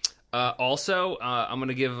 Also, I'm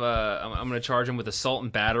gonna charge him with assault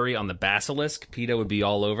and battery on the basilisk. PETA would be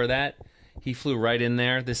all over that. He flew right in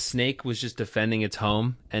there. This snake was just defending its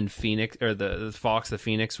home, and the Fawkes the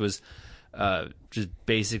Phoenix was just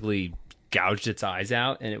basically gouged its eyes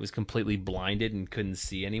out, and it was completely blinded and couldn't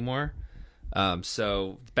see anymore.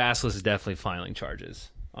 So basilisk is definitely filing charges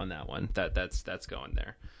on that one. That's going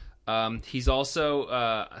there. He's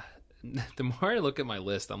also the more I look at my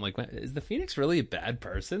list, I'm like, is the Phoenix really a bad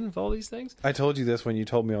person with all these things? I told you this when you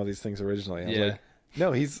told me all these things originally. I was like,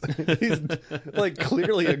 no, he's like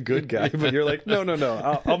clearly a good guy, but you're like,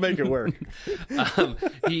 no, I'll make it work.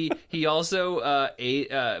 He also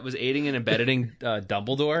was aiding and abetting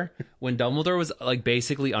Dumbledore when Dumbledore was like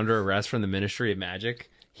basically under arrest from the Ministry of Magic.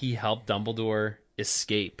 He helped Dumbledore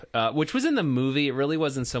escape, which was in the movie. It really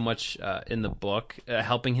wasn't so much in the book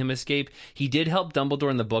helping him escape. He did help Dumbledore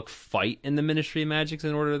in the book fight in the Ministry of Magic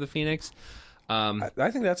in Order of the Phoenix. I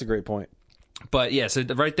think that's a great point. But yeah, so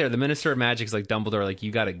right there, the Minister of Magic's like, Dumbledore, like,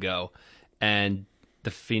 you gotta go. And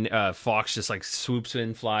the Fawkes just like swoops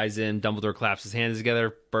in, flies in. Dumbledore claps his hands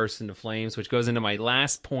together, bursts into flames, which goes into my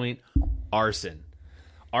last point: arson.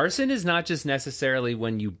 Arson is not just necessarily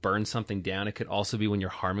when you burn something down. It could also be when you're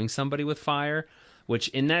harming somebody with fire, which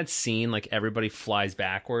in that scene, like, everybody flies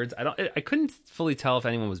backwards. I couldn't fully tell if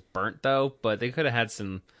anyone was burnt though, but they could have had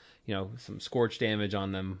some scorch damage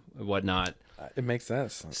on them and whatnot. It makes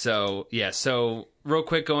sense. So, yeah. So, real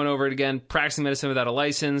quick, going over it again. Practicing medicine without a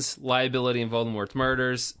license, liability in Voldemort's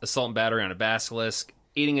murders, assault and battery on a basilisk,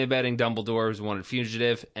 aiding and abetting Dumbledore, who's a wanted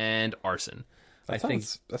fugitive, and arson. That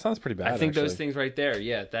sounds pretty bad. I think those things right there,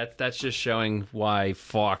 yeah, that's just showing why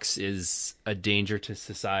Fawkes is a danger to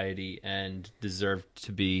society and deserved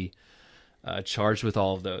to be charged with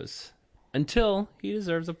all of those until he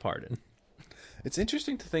deserves a pardon. It's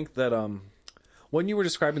interesting to think that when you were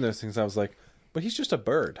describing those things, I was like, but he's just a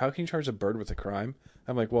bird. How can you charge a bird with a crime?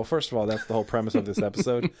 I'm like, well, first of all, that's the whole premise of this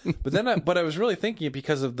episode. But then, I was really thinking it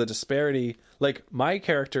because of the disparity. Like, my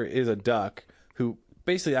character is a duck who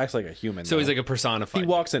basically acts like a human. So he's like a personified. He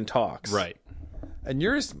walks and talks. Right. And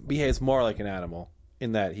yours behaves more like an animal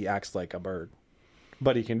in that he acts like a bird,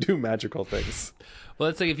 but he can do magical things. Well,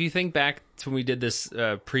 it's like if you think back to when we did this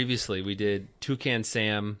previously, we did Toucan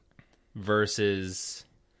Sam versus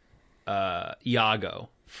Iago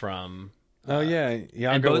from Oh yeah, and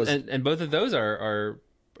Iago both was. and both of those are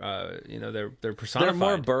they're personified. They're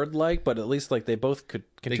more bird-like, but at least like they both could.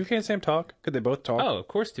 Can Toucan Sam talk? Could they both talk? Oh, of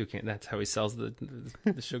course, Toucan. That's how he sells the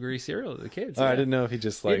sugary cereal to the kids. Oh, yeah. I didn't know if he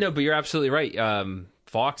just like. No, but you're absolutely right.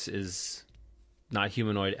 Fox is not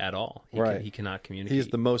humanoid at all. Right. He cannot communicate. He's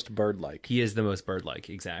the most bird-like. He is the most bird-like,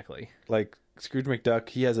 exactly. Like Scrooge McDuck,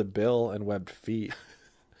 he has a bill and webbed feet,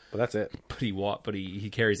 but that's it. But he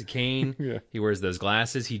carries a cane. Yeah. He wears those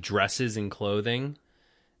glasses. He dresses in clothing.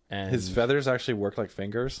 And His feathers actually work like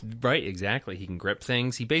fingers. right, exactly. He can grip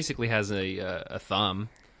things. He basically has a thumb.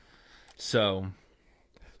 So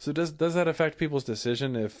does that affect people's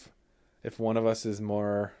decision if one of us is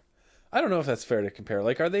more? I don't know if that's fair to compare.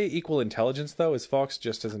 Like, are they equal intelligence though? Is Fox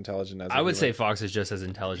just as intelligent as? I would say Fox is just as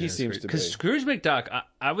intelligent. He as seems to be. because Scrooge McDuck,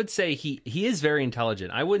 I would say he is very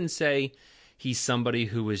intelligent. I wouldn't say he's somebody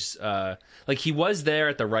who was like he was there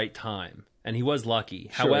at the right time and he was lucky.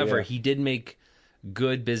 Sure, However, yeah. he did make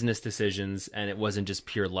good business decisions and it wasn't just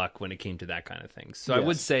pure luck when it came to that kind of thing. So I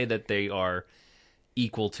would Yes. say that they are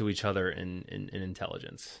equal to each other in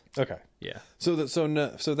intelligence. Okay. Yeah. So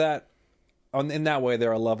that in that way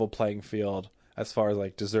they're a level playing field as far as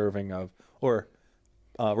like deserving of or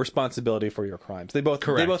responsibility for your crimes. They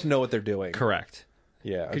both know what they're doing. Correct.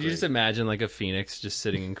 Yeah. Could you just imagine like a phoenix just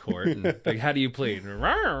sitting in court and like, how do you plead?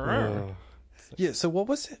 Yeah. So what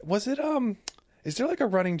was it? Was it Is there like a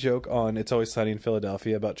running joke on It's Always Sunny in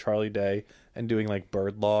Philadelphia about Charlie Day and doing like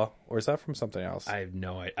bird law, or is that from something else? I have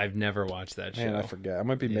no idea. I've never watched that show. Man, I forget. I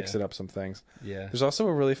might be mixing up some things. Yeah. There's also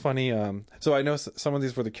a really funny. So I know some of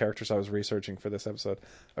these were the characters I was researching for this episode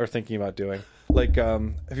or thinking about doing. Like,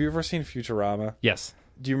 have you ever seen Futurama? Yes.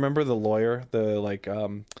 Do you remember the lawyer?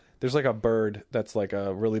 There's like a bird that's like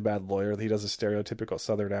a really bad lawyer. He does a stereotypical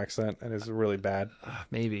Southern accent and is really bad.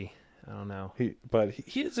 Maybe. I don't know.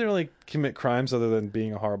 He doesn't really commit crimes other than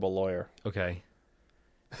being a horrible lawyer. Okay.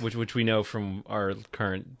 Which we know from our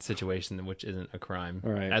current situation, which isn't a crime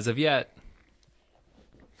Right. as of yet.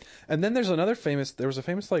 And then there was a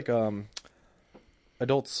famous like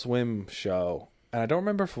Adult Swim show, and I don't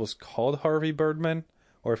remember if it was called Harvey Birdman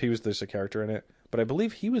or if he was just a character in it, but I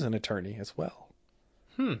believe he was an attorney as well.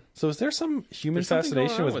 So is there some human There's something going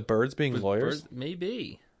fascination on with birds being with lawyers? birds?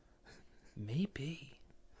 Maybe.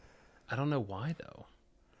 I don't know why though.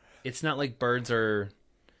 It's not like birds are.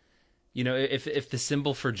 You know, if the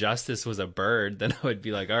symbol for justice was a bird, then I would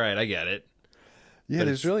be like, all right, I get it. Yeah, But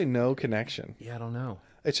there's really no connection. Yeah, I don't know.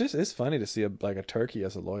 It's funny to see a turkey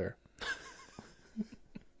as a lawyer.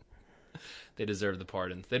 They deserve the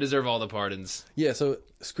pardons. They deserve all the pardons. Yeah, so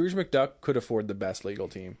Scrooge McDuck could afford the best legal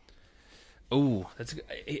team. Oh, that's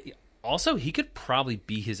also he could probably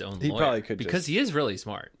be his own lawyer. He probably could because he is really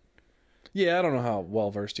smart. Yeah, I don't know how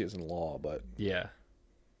well versed he is in law, but Yeah.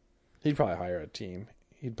 he'd probably hire a team.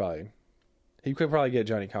 He could probably get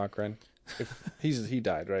Johnny Cochran. If he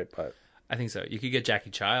died, right? But I think so. You could get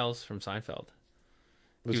Jackie Childs from Seinfeld.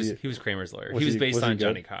 He was Kramer's lawyer. was He was he- based was he on good?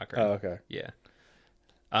 Johnny Cochran. Oh, okay. Yeah.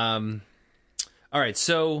 All right.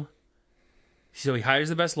 So he hires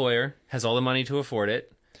the best lawyer, has all the money to afford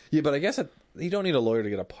it. Yeah, but I guess you don't need a lawyer to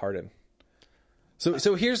get a pardon.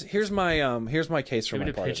 So here's my case for Maybe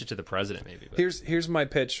my to pardon. pitch it to the president, maybe. But. Here's my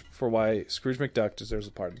pitch for why Scrooge McDuck deserves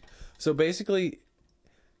a pardon. So basically,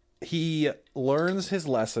 he learns his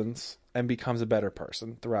lessons and becomes a better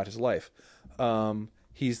person throughout his life.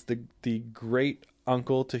 He's the great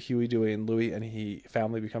uncle to Huey, Dewey, and Louie, and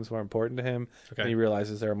family becomes more important to him, Okay. and he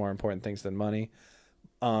realizes there are more important things than money.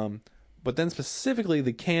 But then specifically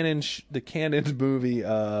the canon movie,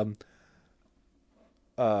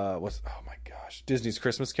 Disney's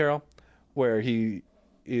Christmas Carol, where he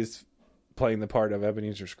is playing the part of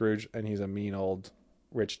Ebenezer Scrooge, and he's a mean old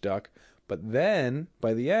rich duck. But then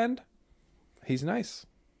by the end, he's nice.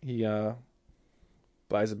 He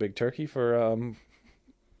buys a big turkey for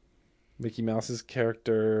Mickey Mouse's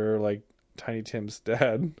character, like Tiny Tim's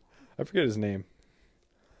dad. I forget his name.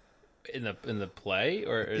 In the play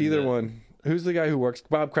or in Either the- one. Who's the guy who works?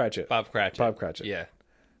 Bob Cratchit. Bob Cratchit. Bob Cratchit. Yeah.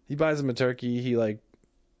 He buys him a turkey. He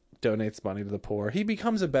donates money to the poor. He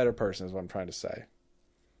becomes a better person, is what I'm trying to say.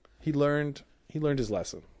 He learned his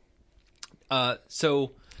lesson.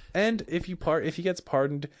 So And if he gets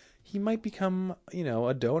pardoned, he might become,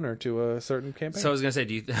 a donor to a certain campaign. I was gonna say,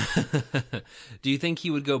 do you think he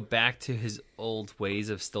would go back to his old ways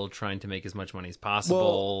of still trying to make as much money as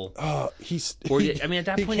possible? at that At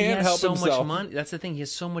that point, he can't has help so much himself. money. That's the thing. He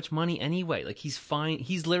has so much money anyway. Like he's fine.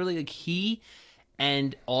 He's literally like he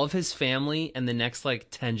and all of his family and the next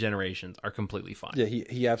 10 generations are completely fine. Yeah,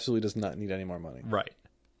 he absolutely does not need any more money. Right.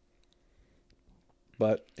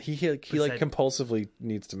 But he that- compulsively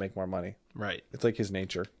needs to make more money. Right. It's like his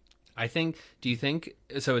nature. Do you think,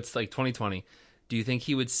 so it's like 2020, do you think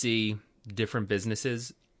he would see different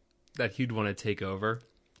businesses that he'd want to take over?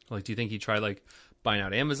 Like, do you think he'd try, like, buying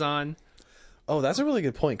out Amazon? Oh, that's a really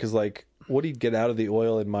good point, because, like, what he'd get out of the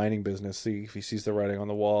oil and mining business, see if he sees the writing on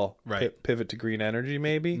the wall, right? Pivot to green energy,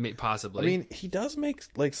 maybe? Possibly. I mean, he does make,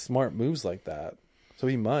 like, smart moves like that, so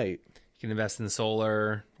he might. He can invest in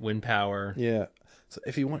solar, wind power. Yeah. So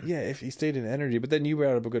if he stayed in energy, but then you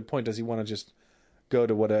brought up a good point. Does he want to just go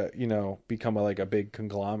to become a big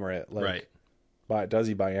conglomerate? Like, right. Does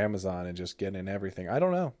he buy Amazon and just get in everything? I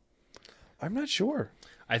don't know. I'm not sure.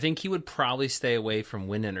 I think he would probably stay away from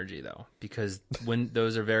wind energy, though, because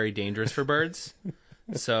those are very dangerous for birds.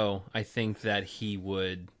 So I think that he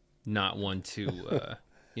would not want to,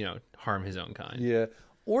 harm his own kind. Yeah.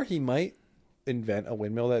 Or he might invent a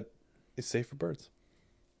windmill that is safe for birds.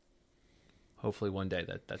 Hopefully one day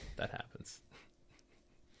that happens.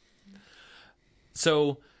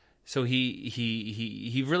 So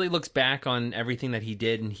he really looks back on everything that he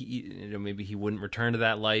did, and maybe he wouldn't return to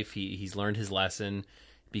that life. He's learned his lesson,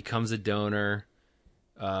 becomes a donor.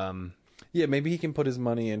 Maybe he can put his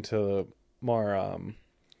money into more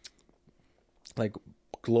like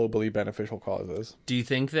globally beneficial causes. Do you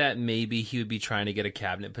think that maybe he would be trying to get a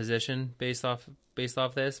cabinet position based off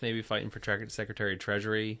this? Maybe fighting for Secretary of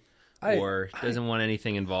Treasury, or doesn't want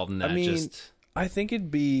anything involved in that? I mean, I think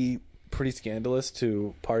it'd be pretty scandalous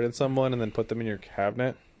to pardon someone and then put them in your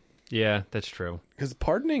cabinet. Yeah, that's true. Because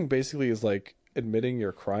pardoning basically is like admitting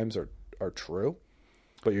your crimes are true,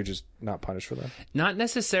 but you're just not punished for them. Not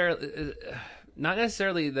necessarily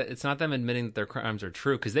that it's not them admitting that their crimes are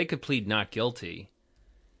true, because they could plead not guilty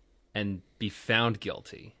and be found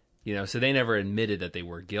guilty. So they never admitted that they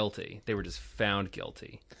were guilty. They were just found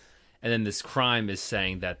guilty. And then this crime is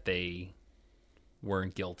saying that they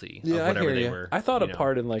weren't guilty of whatever they were. I thought a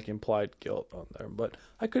pardon like implied guilt on there, but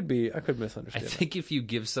I could misunderstand. I think if you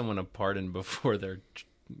give someone a pardon before they're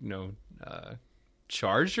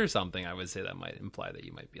charged or something, I would say that might imply that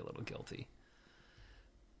you might be a little guilty.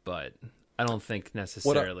 But I don't think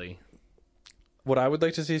necessarily. What I would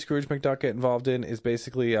like to see Scrooge McDuck get involved in is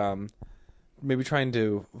basically maybe trying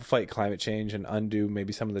to fight climate change and undo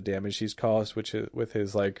maybe some of the damage he's caused, which is with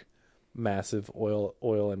his like massive oil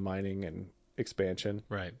and mining and expansion.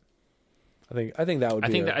 Right. I think that would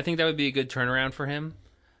be I think that would be a good turnaround for him.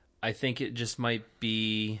 I think it just might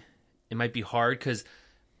be hard because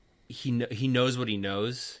he knows what he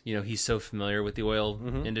knows. He's so familiar with the oil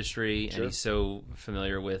industry, and he's so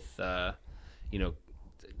familiar with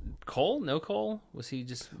coal. No coal? Was he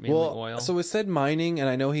just mainly oil? So it said mining, and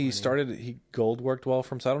I know gold worked well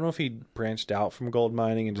for him. So I don't know if he branched out from gold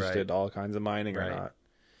mining and just did all kinds of mining or not.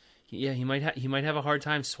 Yeah, he might have a hard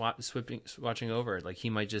time swatching over it. Like he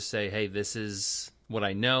might just say, "Hey, this is what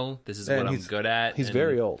I know. This is what I'm good at." He's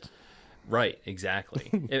very old. Right, exactly.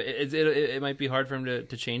 it might be hard for him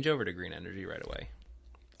to change over to green energy right away.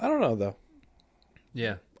 I don't know though.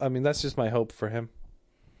 Yeah, I mean that's just my hope for him.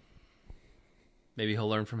 Maybe he'll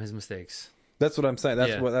learn from his mistakes. That's what I'm saying.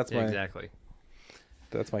 That's exactly.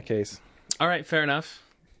 That's my case. All right, fair enough.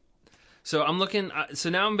 So I'm looking.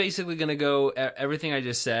 So now I'm basically going to go everything I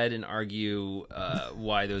just said and argue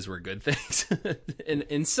why those were good things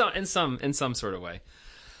in some sort of way.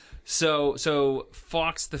 So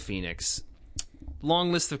Fawkes the Phoenix,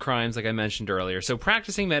 long list of crimes like I mentioned earlier. So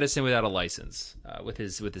practicing medicine without a license, with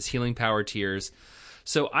his healing power tears.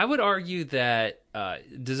 So I would argue that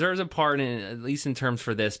deserves a pardon, at least in terms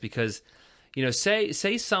for this, because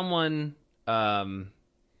say someone.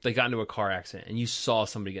 They got into a car accident and you saw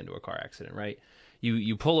somebody get into a car accident, right?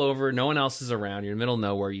 You pull over, no one else is around, you're in the middle of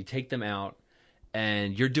nowhere, you take them out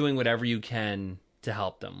and you're doing whatever you can to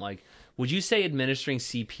help them. Like, would you say administering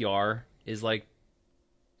CPR is like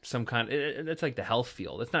some kind it's like the health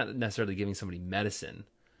field. It's not necessarily giving somebody medicine,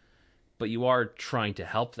 but you are trying to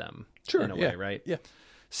help them in a way, right? Yeah.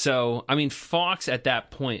 So, I mean, Fawkes at that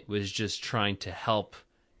point was just trying to help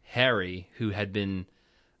Harry, who had been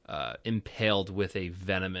impaled with a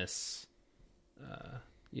venomous,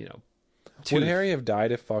 tooth. Would Harry have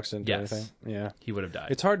died if Fawkes didn't do Yes. anything? Yeah. He would have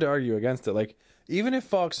died. It's hard to argue against it. Like, even if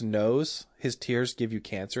Fawkes knows his tears give you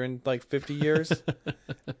cancer in like 50 years,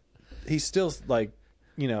 he's still like,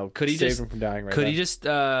 could he save just him from dying right Could now. he just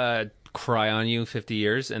cry on you 50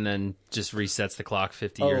 years and then just resets the clock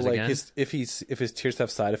 50 years like again? if his tears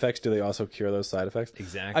have side effects, do they also cure those side effects?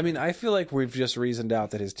 Exactly. I mean, I feel like we've just reasoned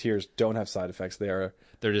out that his tears don't have side effects. They're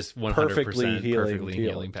just 100% perfectly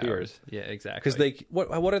healing powers. tears. Yeah, exactly. Because they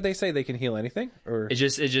what did they say? They can heal anything? Or it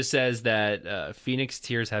just says that Phoenix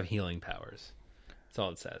tears have healing powers. That's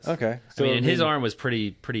all it says. Okay. I mean, and his arm was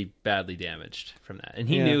pretty badly damaged from that, and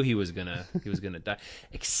he knew he was gonna die.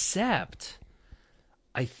 Except,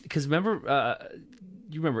 because remember,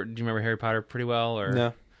 do you remember Harry Potter pretty well? Or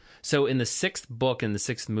No. So in the 6th book and the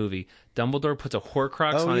 6th movie, Dumbledore puts a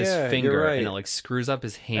Horcrux on his finger, you're right. and it like screws up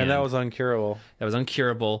his hand. And that was uncurable. That was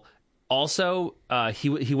uncurable. Also,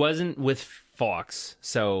 he wasn't with Fawkes,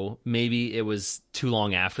 so maybe it was too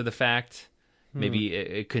long after the fact. Maybe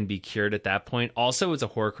it couldn't be cured at that point. Also, it's a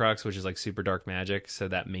Horcrux, which is like super dark magic, so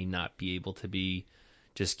that may not be able to be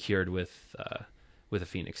just cured with a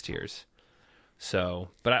Phoenix Tears. So,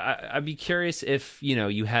 but I'd be curious if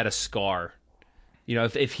you had a scar.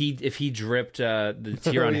 If he dripped the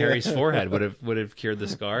tear on Harry's forehead, would have cured the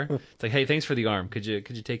scar. It's like, hey, thanks for the arm. Could you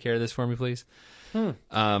take care of this for me, please?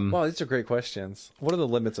 Wow, these are great questions. What are the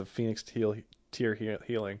limits of Phoenix Tear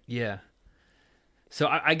healing? Yeah. So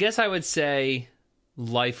I guess I would say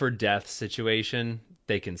life or death situation,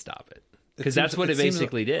 they can stop it. Because that's what it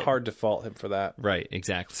basically did. Hard to fault him for that. Right,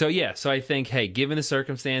 exactly. So yeah, so I think, hey, given the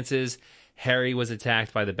circumstances, Harry was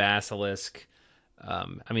attacked by the basilisk. I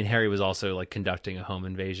mean, Harry was also like conducting a home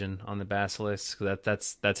invasion on the basilisk. So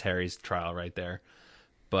that's Harry's trial right there.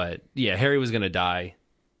 But yeah, Harry was going to die.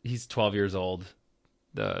 He's 12 years old.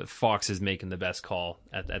 The Fawkes is making the best call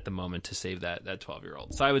at the moment to save that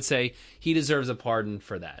 12-year-old. So I would say he deserves a pardon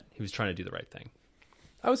for that. He was trying to do the right thing.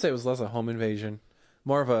 I would say it was less a home invasion,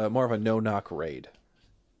 more of a no-knock raid.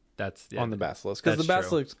 On the basilisk, because the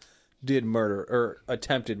basilisk did murder or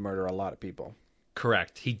attempted murder a lot of people.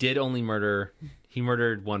 Correct. He did only murder. He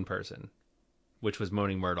murdered one person, which was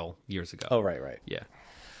Moaning Myrtle years ago. Oh, right. Yeah.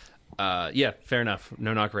 Yeah, fair enough.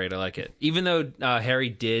 No knock raid. I like it. Even though Harry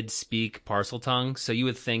did speak Parcel Tongue, so you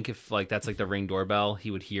would think if like that's like the Ring doorbell, he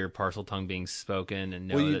would hear Parcel Tongue being spoken and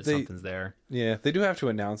know that something's there. Yeah, they do have to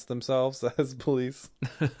announce themselves as police,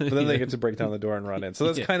 but then they get to break down the door and run in.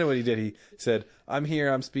 So that's kind of what he did. He said, "I'm here.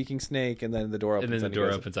 I'm speaking snake," and then the door opens. And then the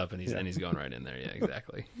door opens up, and he's going right in there. Yeah,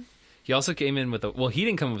 exactly. He also came in with he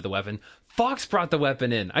didn't come in with a weapon. Fawkes brought the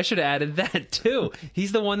weapon in. I should have added that too.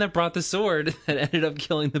 He's the one that brought the sword that ended up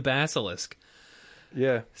killing the basilisk.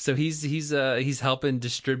 Yeah. So he's helping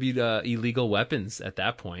distribute illegal weapons at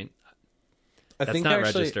that point. That's not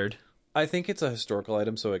registered. I think it's a historical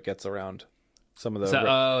item, so it gets around some of the.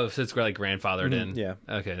 So it's like grandfathered in. Yeah.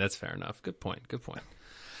 Okay, that's fair enough. Good point.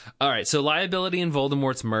 All right, so liability in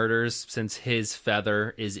Voldemort's murders, since his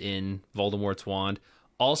feather is in Voldemort's wand.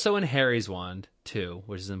 Also in Harry's wand too,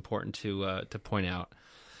 which is important to point out.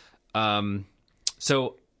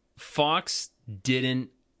 So Fawkes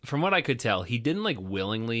didn't, from what I could tell, he didn't like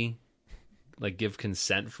willingly like give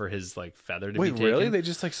consent for his like feather to be taken. Wait, really? They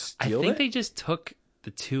just like steal it? I think they just took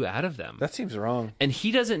the 2 out of them. That seems wrong. And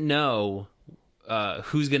he doesn't know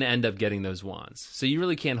who's going to end up getting those wands. So you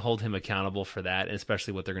really can't hold him accountable for that, and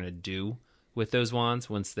especially what they're going to do with those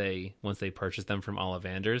wands once they purchase them from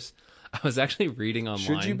Ollivanders. I was actually reading online.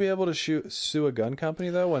 Should you be able to sue a gun company,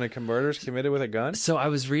 though, when a murder is committed with a gun? So I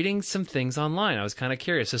was reading some things online. I was kind of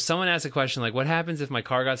curious. So someone asked a question like, what happens if my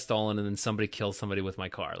car got stolen and then somebody kills somebody with my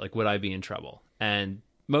car? Like, would I be in trouble? And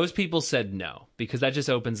most people said no, because that just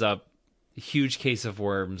opens up a huge case of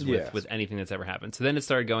worms with anything that's ever happened. So then it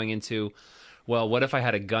started going into, well, what if I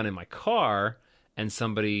had a gun in my car and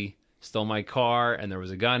somebody stole my car and there was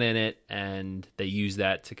a gun in it and they used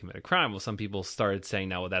that to commit a crime? Well, some people started saying,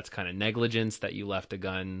 no, well, that's kind of negligence that you left a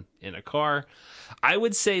gun in a car. I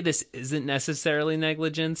would say this isn't necessarily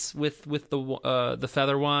negligence with the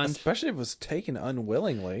feather wand, especially if it was taken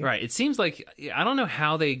unwillingly. Right. It seems like, I don't know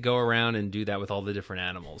how they go around and do that with all the different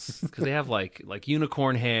animals, because they have like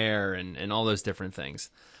unicorn hair and all those different things.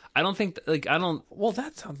 I don't think Well,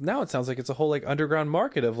 it sounds like it's a whole like underground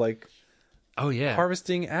market of like. Oh yeah,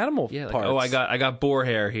 harvesting animal parts. Like, oh, I got boar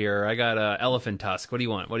hair here. I got elephant tusk. What do you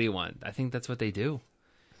want? I think that's what they do.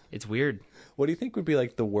 It's weird. What do you think would be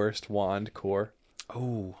like the worst wand core?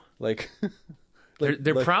 Oh, like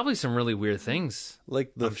there probably some really weird things.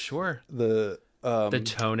 Like I'm sure the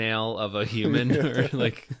toenail of a human, or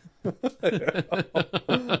like.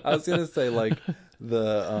 I was gonna say like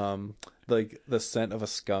the scent of a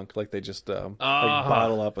skunk. Like they just like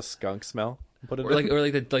bottle up a skunk smell. Or like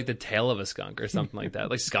the tail of a skunk or something like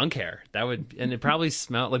that, like skunk hair. That would, and it probably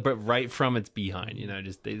smelled like, but right from its behind,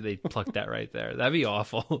 just they plucked that right there. That'd be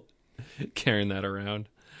awful, carrying that around.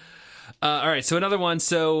 All right, so another one.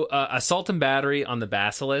 So assault and battery on the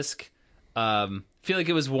basilisk. Feel like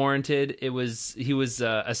it was warranted. He was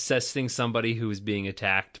assessing somebody who was being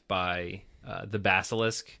attacked by the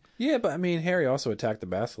basilisk. Yeah, but I mean, Harry also attacked the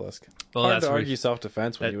basilisk. Well, hard to argue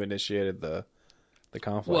self-defense when you initiated the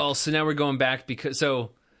conflict. Well, so now we're going back because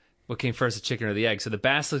what came first, the chicken or the egg? So the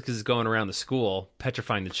basilisk is going around the school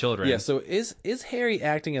petrifying the children. Yeah. So is Harry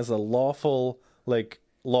acting as a lawful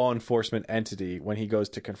law enforcement entity when he goes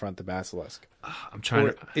to confront the basilisk? I'm trying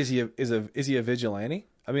Or to. is he a vigilante?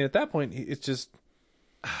 I mean, at that point, it's just.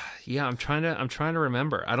 Yeah, I'm trying to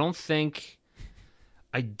remember. I don't think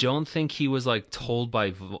he was told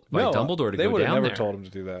by Dumbledore to they go would have down never there. told him to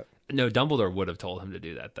do that. No, Dumbledore would have told him to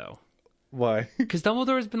do that though. Why? Because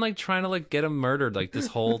Dumbledore has been trying to get him murdered this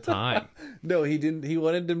whole time. No, he didn't. He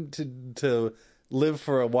wanted him to live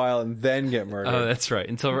for a while and then get murdered. Oh, that's right.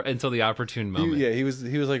 Until the opportune moment. He was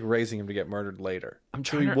raising him to get murdered later.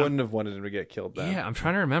 So he wouldn't have wanted him to get killed then. Yeah, I'm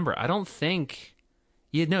trying to remember. I don't think.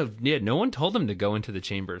 No one told him to go into the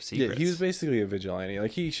Chamber of Secrets. Yeah, he was basically a vigilante.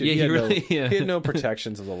 He had no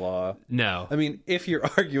protections of the law. No. I mean, if you're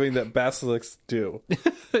arguing that basilisks do.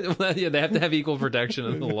 Well, yeah, they have to have equal protection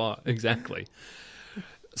of the law. Exactly.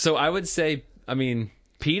 So I would say,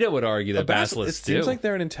 PETA would argue that basilisks do. It seems like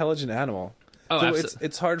they're an intelligent animal. Oh, so absolutely.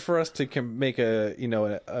 it's hard for us to make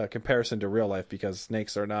a comparison to real life because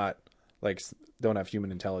snakes are not don't have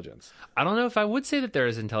human intelligence. I don't know if I would say that they're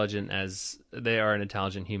as intelligent as they are an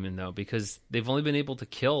intelligent human, though, because they've only been able to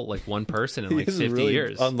kill one person in 50 really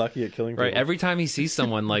years. Unlucky at killing people. Right. Every time he sees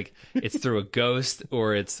someone, it's through a ghost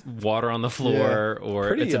or it's water on the floor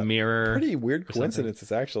or it's a mirror. Pretty weird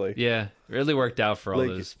coincidences, actually. Yeah. Really worked out for all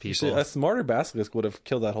those people. A smarter basilisk would have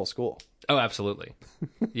killed that whole school. Oh, absolutely.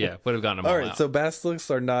 Yeah. Would have gotten them all all right. out. So basilisks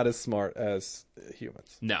are not as smart as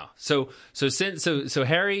humans. No. So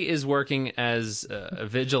Harry is working as a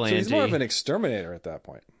vigilante. So he's more of an exterminator at that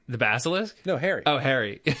point. The basilisk? No, Harry. Oh,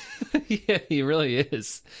 Harry. Yeah, he really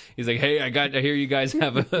is. He's like, hey, I hear you guys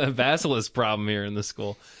have a basilisk problem here in the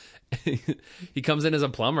school. He comes in as a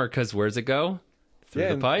plumber because where's it go? Through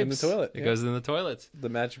the pipes. in the toilet. It goes in the toilets. The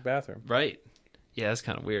magic bathroom. Right. Yeah, that's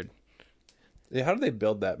kind of weird. Yeah, how did they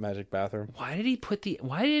build that magic bathroom? Why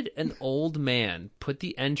did an old man put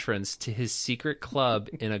the entrance to his secret club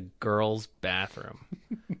in a girl's bathroom?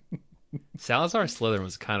 Salazar Slytherin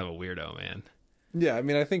was kind of a weirdo, man. Yeah, I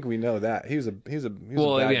mean, I think we know that he was a bad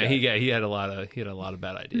guy. he had a lot of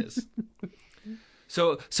bad ideas.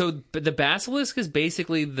 So but the basilisk is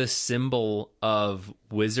basically the symbol of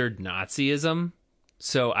wizard Nazism.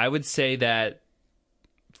 So I would say that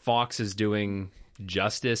Fawkes is doing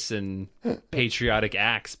justice and patriotic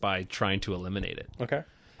acts by trying to eliminate it. Okay.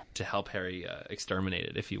 To help Harry exterminate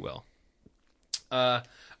it, if you will. All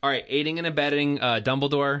right, aiding and abetting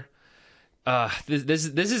Dumbledore. This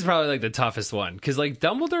is probably the toughest one because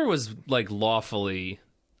Dumbledore was lawfully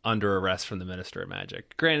under arrest from the Minister of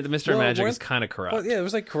Magic. Granted, the Minister of Magic is kind of corrupt. Well, yeah, there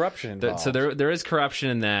was corruption involved. So there is corruption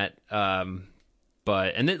in that.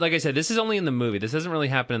 But like I said, this is only in the movie. This doesn't really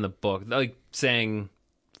happen in the book. Saying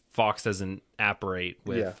Fawkes doesn't apparate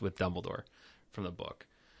with Dumbledore from the book.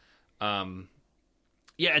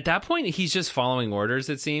 Yeah, at that point he's just following orders.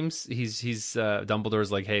 It seems he's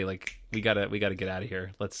Dumbledore's hey, we gotta get out of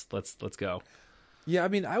here. Let's go. Yeah, I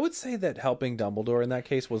mean, I would say that helping Dumbledore in that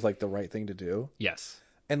case was the right thing to do. Yes,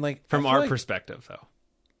 and from our perspective, though,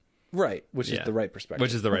 right, which is the right perspective.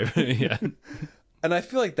 Which is the right, yeah. And I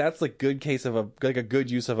feel that's good case of a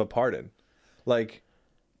good use of a pardon,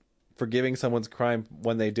 forgiving someone's crime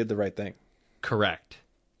when they did the right thing. Correct.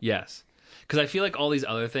 Yes, because I feel all these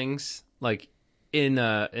other things, in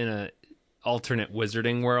a alternate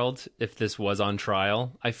wizarding world, if this was on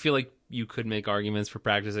trial, I feel you could make arguments for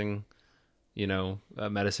practicing,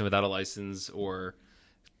 medicine without a license or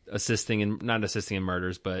not assisting in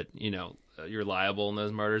murders, but you're liable in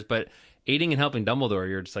those murders. But aiding and helping Dumbledore,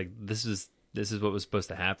 you're just this is what was supposed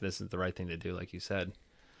to happen. This is the right thing to do, like you said.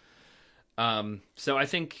 So I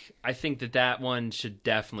think that one should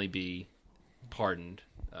definitely be pardoned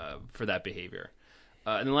for that behavior.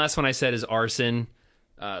 And the last one I said is arson.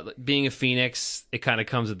 Being a phoenix, it kind of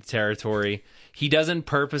comes with the territory. He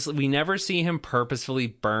doesn't we never see him purposefully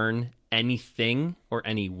burn anything or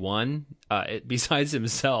anyone besides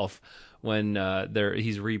himself when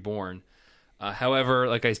he's reborn. However,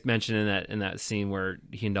 like I mentioned in that scene where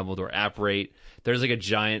he and Dumbledore apparate, there's a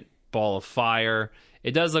giant ball of fire.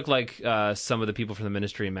 It does look like some of the people from the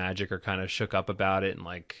Ministry of Magic are kind of shook up about it and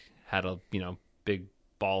had a big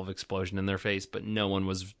ball of explosion in their face, but no one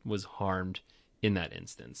was harmed in that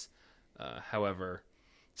instance. However,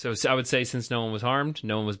 so I would say since no one was harmed,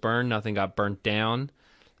 no one was burned, nothing got burnt down.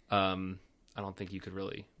 I don't think you could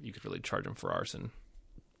really charge him for arson.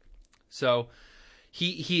 So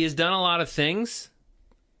he has done a lot of things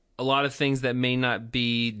that may not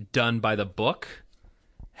be done by the book.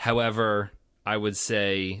 However, I would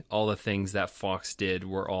say all the things that Fawkes did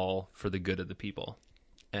were all for the good of the people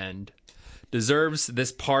and deserves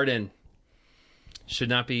this pardon. should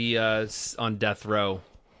not be on death row,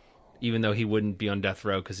 even though he wouldn't be on death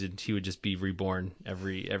row because he would just be reborn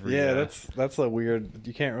every. Yeah, that's a weird.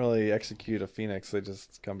 You can't really execute a phoenix; they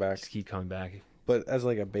just come back. Just keep coming back. But as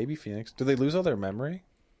like a baby phoenix, do they lose all their memory?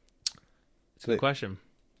 It's a good question.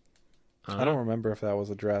 I don't remember if that was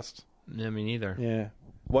addressed. Yeah, me neither. Yeah.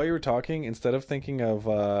 While you were talking, instead of thinking of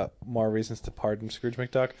more reasons to pardon Scrooge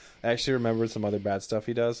McDuck, I actually remembered some other bad stuff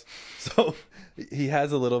he does. So he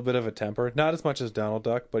has a little bit of a temper. Not as much as Donald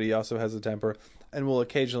Duck, but he also has a temper and will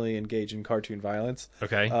occasionally engage in cartoon violence.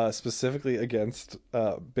 Okay. Specifically against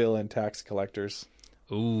bill and tax collectors.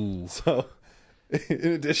 Ooh. So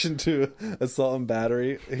in addition to assault and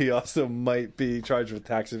battery, he also might be charged with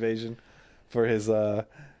tax evasion for his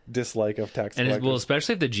dislike of tax collectors. Well,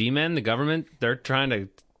 especially if the G-men, the government, they're trying to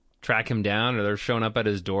track him down or they're showing up at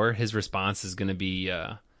his door, his response is going to be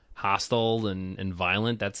hostile and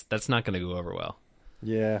violent. That's not going to go over well.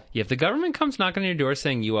 Yeah. If the government comes knocking on your door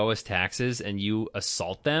saying you owe us taxes and you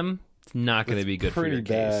assault them, it's not going to be good for your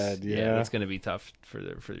bad, case. yeah. That's going to be tough for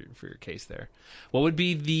your case there. What would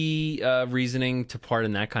be the reasoning to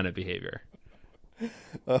pardon that kind of behavior?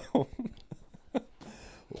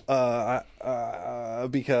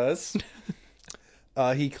 Because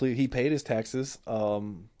he paid his taxes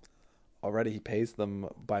already. He pays them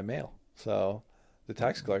by mail, so the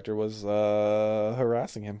tax collector was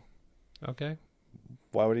harassing him. Okay,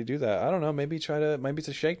 why would he do that? I don't know. Maybe it's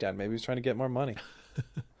a shakedown. Maybe he's trying to get more money.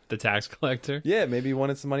 The tax collector. Yeah, maybe he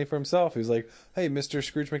wanted some money for himself. He was like, "Hey, Mr.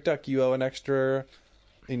 Scrooge McDuck, you owe an extra,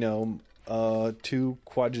 $2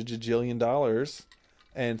 quadrillion dollars."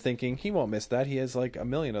 And thinking he won't miss that. He has like 1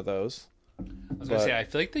 million of those. I was going to say, I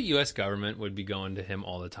feel like the U.S. government would be going to him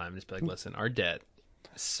all the time and just be like, listen, our debt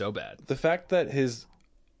is so bad. The fact that his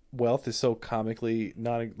wealth is so comically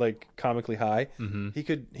high, he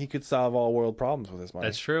could solve all world problems with his money.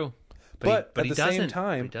 That's true. But at the same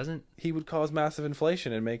time, he would cause massive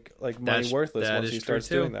inflation and make money worthless once he starts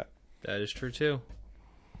doing that. That is true too.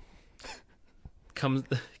 Comes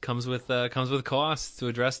with costs to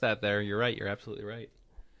address that. There, you're right. You're absolutely right.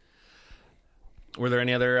 Were there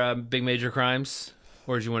any other big major crimes,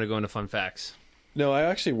 or did you want to go into fun facts? No, I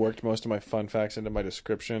actually worked most of my fun facts into my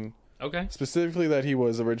description. Okay. Specifically that he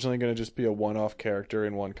was originally going to just be a one-off character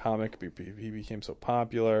in one comic. He became so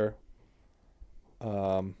popular.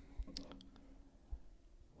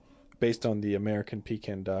 Based on the American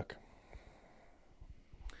Pecan duck.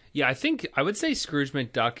 Yeah, I would say Scrooge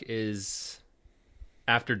McDuck is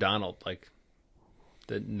after Donald, like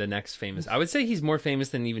the next famous. I would say he's more famous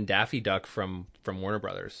than even Daffy Duck from Warner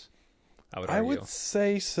Brothers. I would argue. I would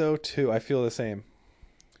say so too. I feel the same.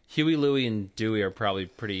 Huey, Louie, and Dewey are probably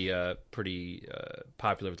pretty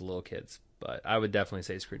popular with the little kids, but I would definitely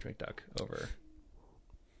say Scrooge McDuck over.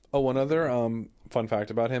 Oh, one other fun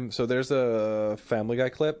fact about him. So there's a Family Guy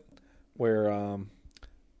clip where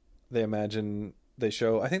they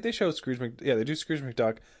show Scrooge they do Scrooge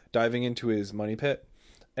McDuck diving into his money pit,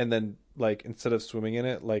 and then like instead of swimming in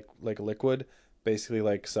it like liquid, basically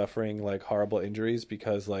like suffering like horrible injuries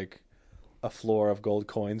because like a floor of gold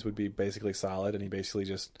coins would be basically solid, and he basically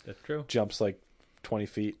just jumps like 20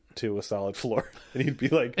 feet to a solid floor, and he'd be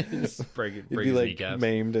like break he'd be his like kneecaps.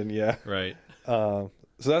 maimed, and yeah, right. So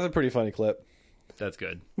that's a pretty funny clip. That's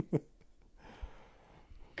good.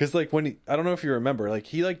 Because like I don't know if you remember, like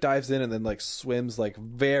he like dives in and then like swims like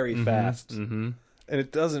very fast, and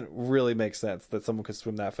it doesn't really make sense that someone could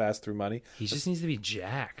swim that fast through money. He just needs to be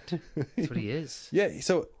jacked. That's what he is. Yeah.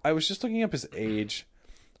 So I was just looking up his age,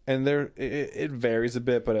 and it varies a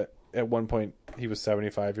bit, but at one point he was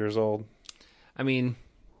 75 years old. I mean,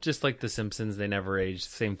 just like The Simpsons, they never age.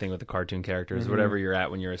 Same thing with the cartoon characters. Whatever you're at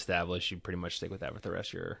when you're established, you pretty much stick with that for the rest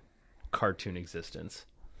of your cartoon existence.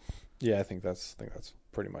 Yeah, I think that's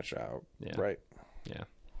pretty much out. Yeah. Right. Yeah.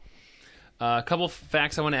 A couple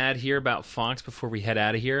facts I want to add here about Fawkes before we head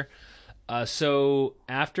out of here. So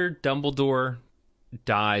after Dumbledore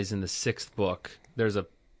dies in the 6th book, there's a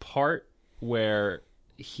part where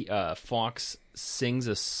Fawkes sings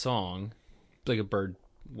a song, like a bird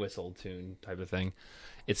whistle tune type of thing.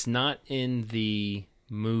 It's not in the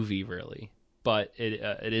movie really, but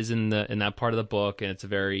it is in that part of the book, and it's a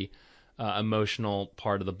very emotional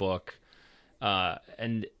part of the book.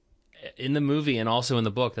 And in the movie and also in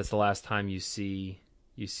the book, that's the last time you see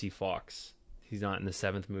Fawkes. He's not in the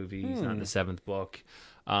 7th movie. He's not in the 7th book.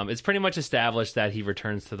 It's pretty much established that he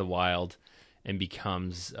returns to the wild and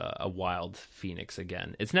becomes a wild phoenix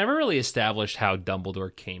again. It's never really established how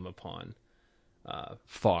Dumbledore came upon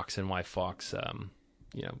Fawkes and why Fawkes,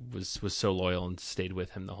 was so loyal and stayed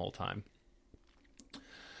with him the whole time.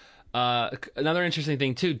 Another interesting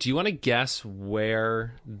thing too. Do you want to guess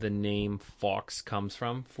where the name Fawkes comes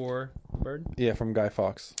from for the bird? Yeah, from Guy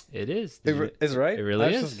Fawkes. It is. Is it right? It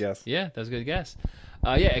really is. Just a guess. Yeah, that was a good guess.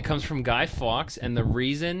 Yeah, it comes from Guy Fawkes, and the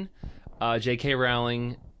reason J.K.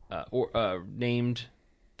 Rowling named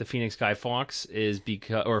the Phoenix Guy Fawkes is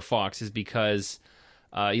because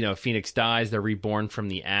Phoenix dies, they're reborn from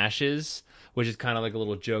the ashes, which is kind of like a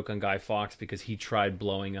little joke on Guy Fawkes because he tried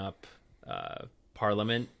blowing up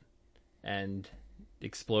Parliament and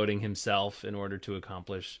exploding himself in order to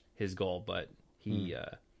accomplish his goal, but he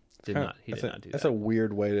did not do that. That's a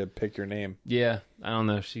weird way to pick your name. Yeah, I don't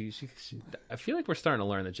know. She I feel like we're starting to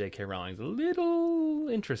learn that J.K. Rowling's a little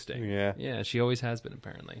interesting. Yeah, she always has been,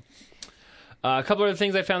 apparently. A couple other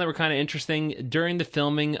things I found that were kind of interesting. During the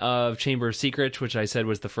filming of Chamber of Secrets, which I said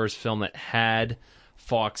was the first film that had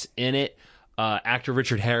Fawkes in it, actor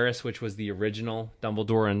Richard Harris, which was the original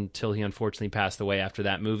Dumbledore until he unfortunately passed away after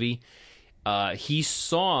that movie, he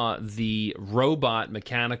saw the robot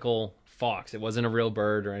mechanical Fawkes. It wasn't a real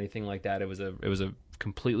bird or anything like that. It was a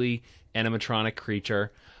completely animatronic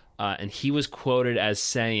creature, and he was quoted as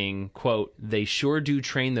saying, quote, "They sure do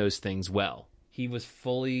train those things well." He was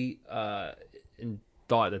fully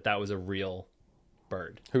thought that was a real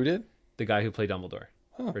bird. Who did? The guy who played Dumbledore,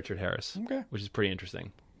 Richard Harris. Okay, which is pretty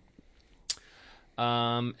interesting.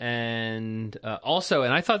 And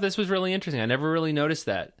I thought this was really interesting. I never really noticed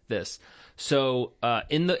this. So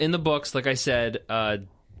in the books, like I said,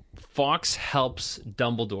 Fawkes helps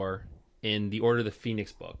Dumbledore in the Order of the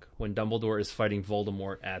Phoenix book when Dumbledore is fighting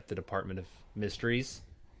Voldemort at the Department of Mysteries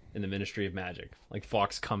in the Ministry of Magic. Like,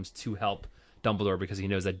 Fawkes comes to help Dumbledore because he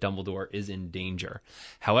knows that Dumbledore is in danger.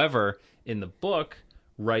 However, in the book,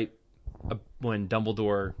 right when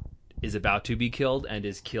Dumbledore is about to be killed and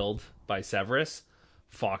is killed by Severus,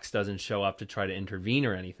 Fawkes doesn't show up to try to intervene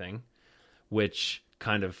or anything, which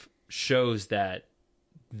kind of shows that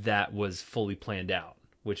was fully planned out,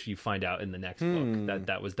 which you find out in the next book,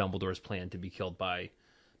 that was Dumbledore's plan to be killed by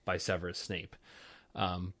Severus Snape.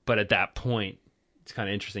 But at that point, it's kind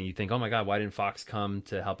of interesting. You think, oh my God, why didn't Fawkes come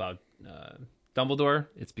to help out Dumbledore?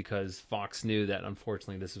 It's because Fawkes knew that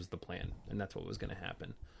unfortunately this was the plan, and that's what was going to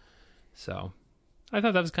happen. So I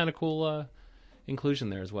thought that was kind of cool inclusion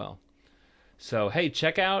there as well. So, hey,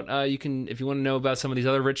 check out, you can, if you want to know about some of these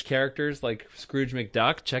other rich characters like Scrooge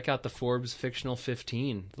McDuck, check out the Forbes Fictional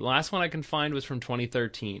 15. The last one I can find was from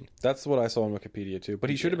 2013. That's what I saw on Wikipedia too,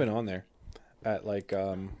 but he should have been on there at like,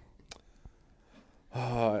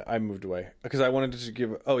 I moved away because I wanted to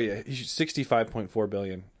give, he's 65.4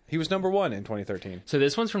 billion. He was number one in 2013. So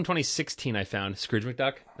this one's from 2016 I found. Scrooge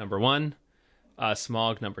McDuck, number one.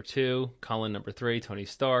 Smaug, number two. Cullen, number three. Tony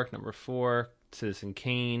Stark, number four. Citizen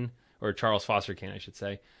Kane, or Charles Foster Kane, I should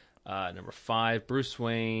say. Number five, Bruce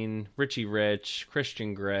Wayne, Richie Rich,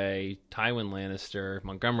 Christian Grey, Tywin Lannister,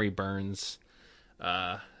 Montgomery Burns,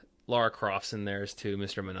 Lara Croft's in there too,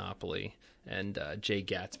 Mr. Monopoly, and Jay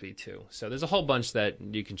Gatsby too. So there's a whole bunch that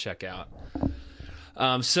you can check out.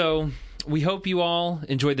 So we hope you all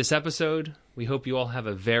enjoyed this episode. We hope you all have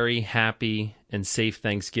a very happy and safe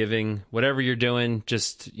Thanksgiving. Whatever you're doing,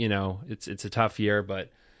 just, it's a tough year, but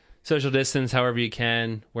social distance however you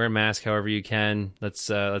can, wear a mask however you can. Let's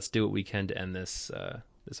do what we can to end this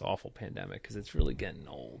awful pandemic, because it's really getting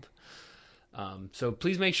old. So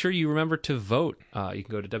please make sure you remember to vote. You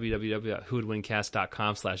can go to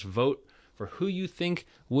www.whowouldwincast.com/vote for who you think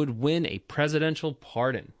would win a presidential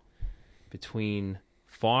pardon between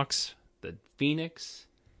Fawkes, the Phoenix,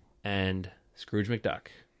 and Scrooge McDuck.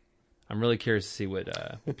 I'm really curious to see what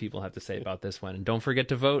people have to say about this one. And don't forget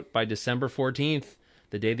to vote by December 14th.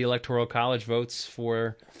 The day the Electoral College votes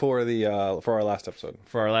for our last episode.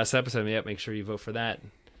 For our last episode, yeah, make sure you vote for that.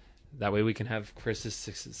 That way we can have Chris's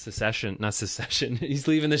secession. He's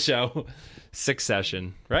leaving the show.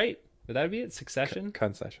 Succession, right? Would that be it? Succession?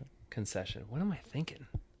 Concession. What am I thinking?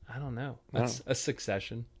 I don't know. That's a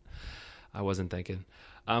succession. I wasn't thinking.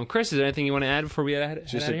 Chris, is there anything you want to add before we head out of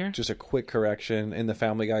here? Just a quick correction. In the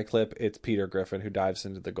Family Guy clip, it's Peter Griffin who dives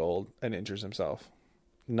into the gold and injures himself.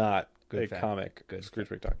 Not comic. Good Scrooge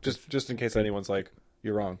McDuck. Just in case anyone's like,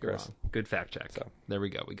 you're wrong, Chris. Wrong. Good fact check. So there we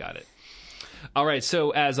go. We got it. All right.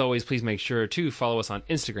 So as always, please make sure to follow us on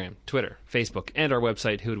Instagram, Twitter, Facebook, and our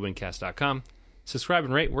website, whowouldwincast.com. Subscribe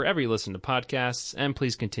and rate wherever you listen to podcasts, and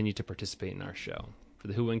please continue to participate in our show. For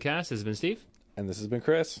the Who Would Win Cast, this has been Steve. And this has been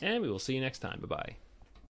Chris. And we will see you next time. Bye-bye.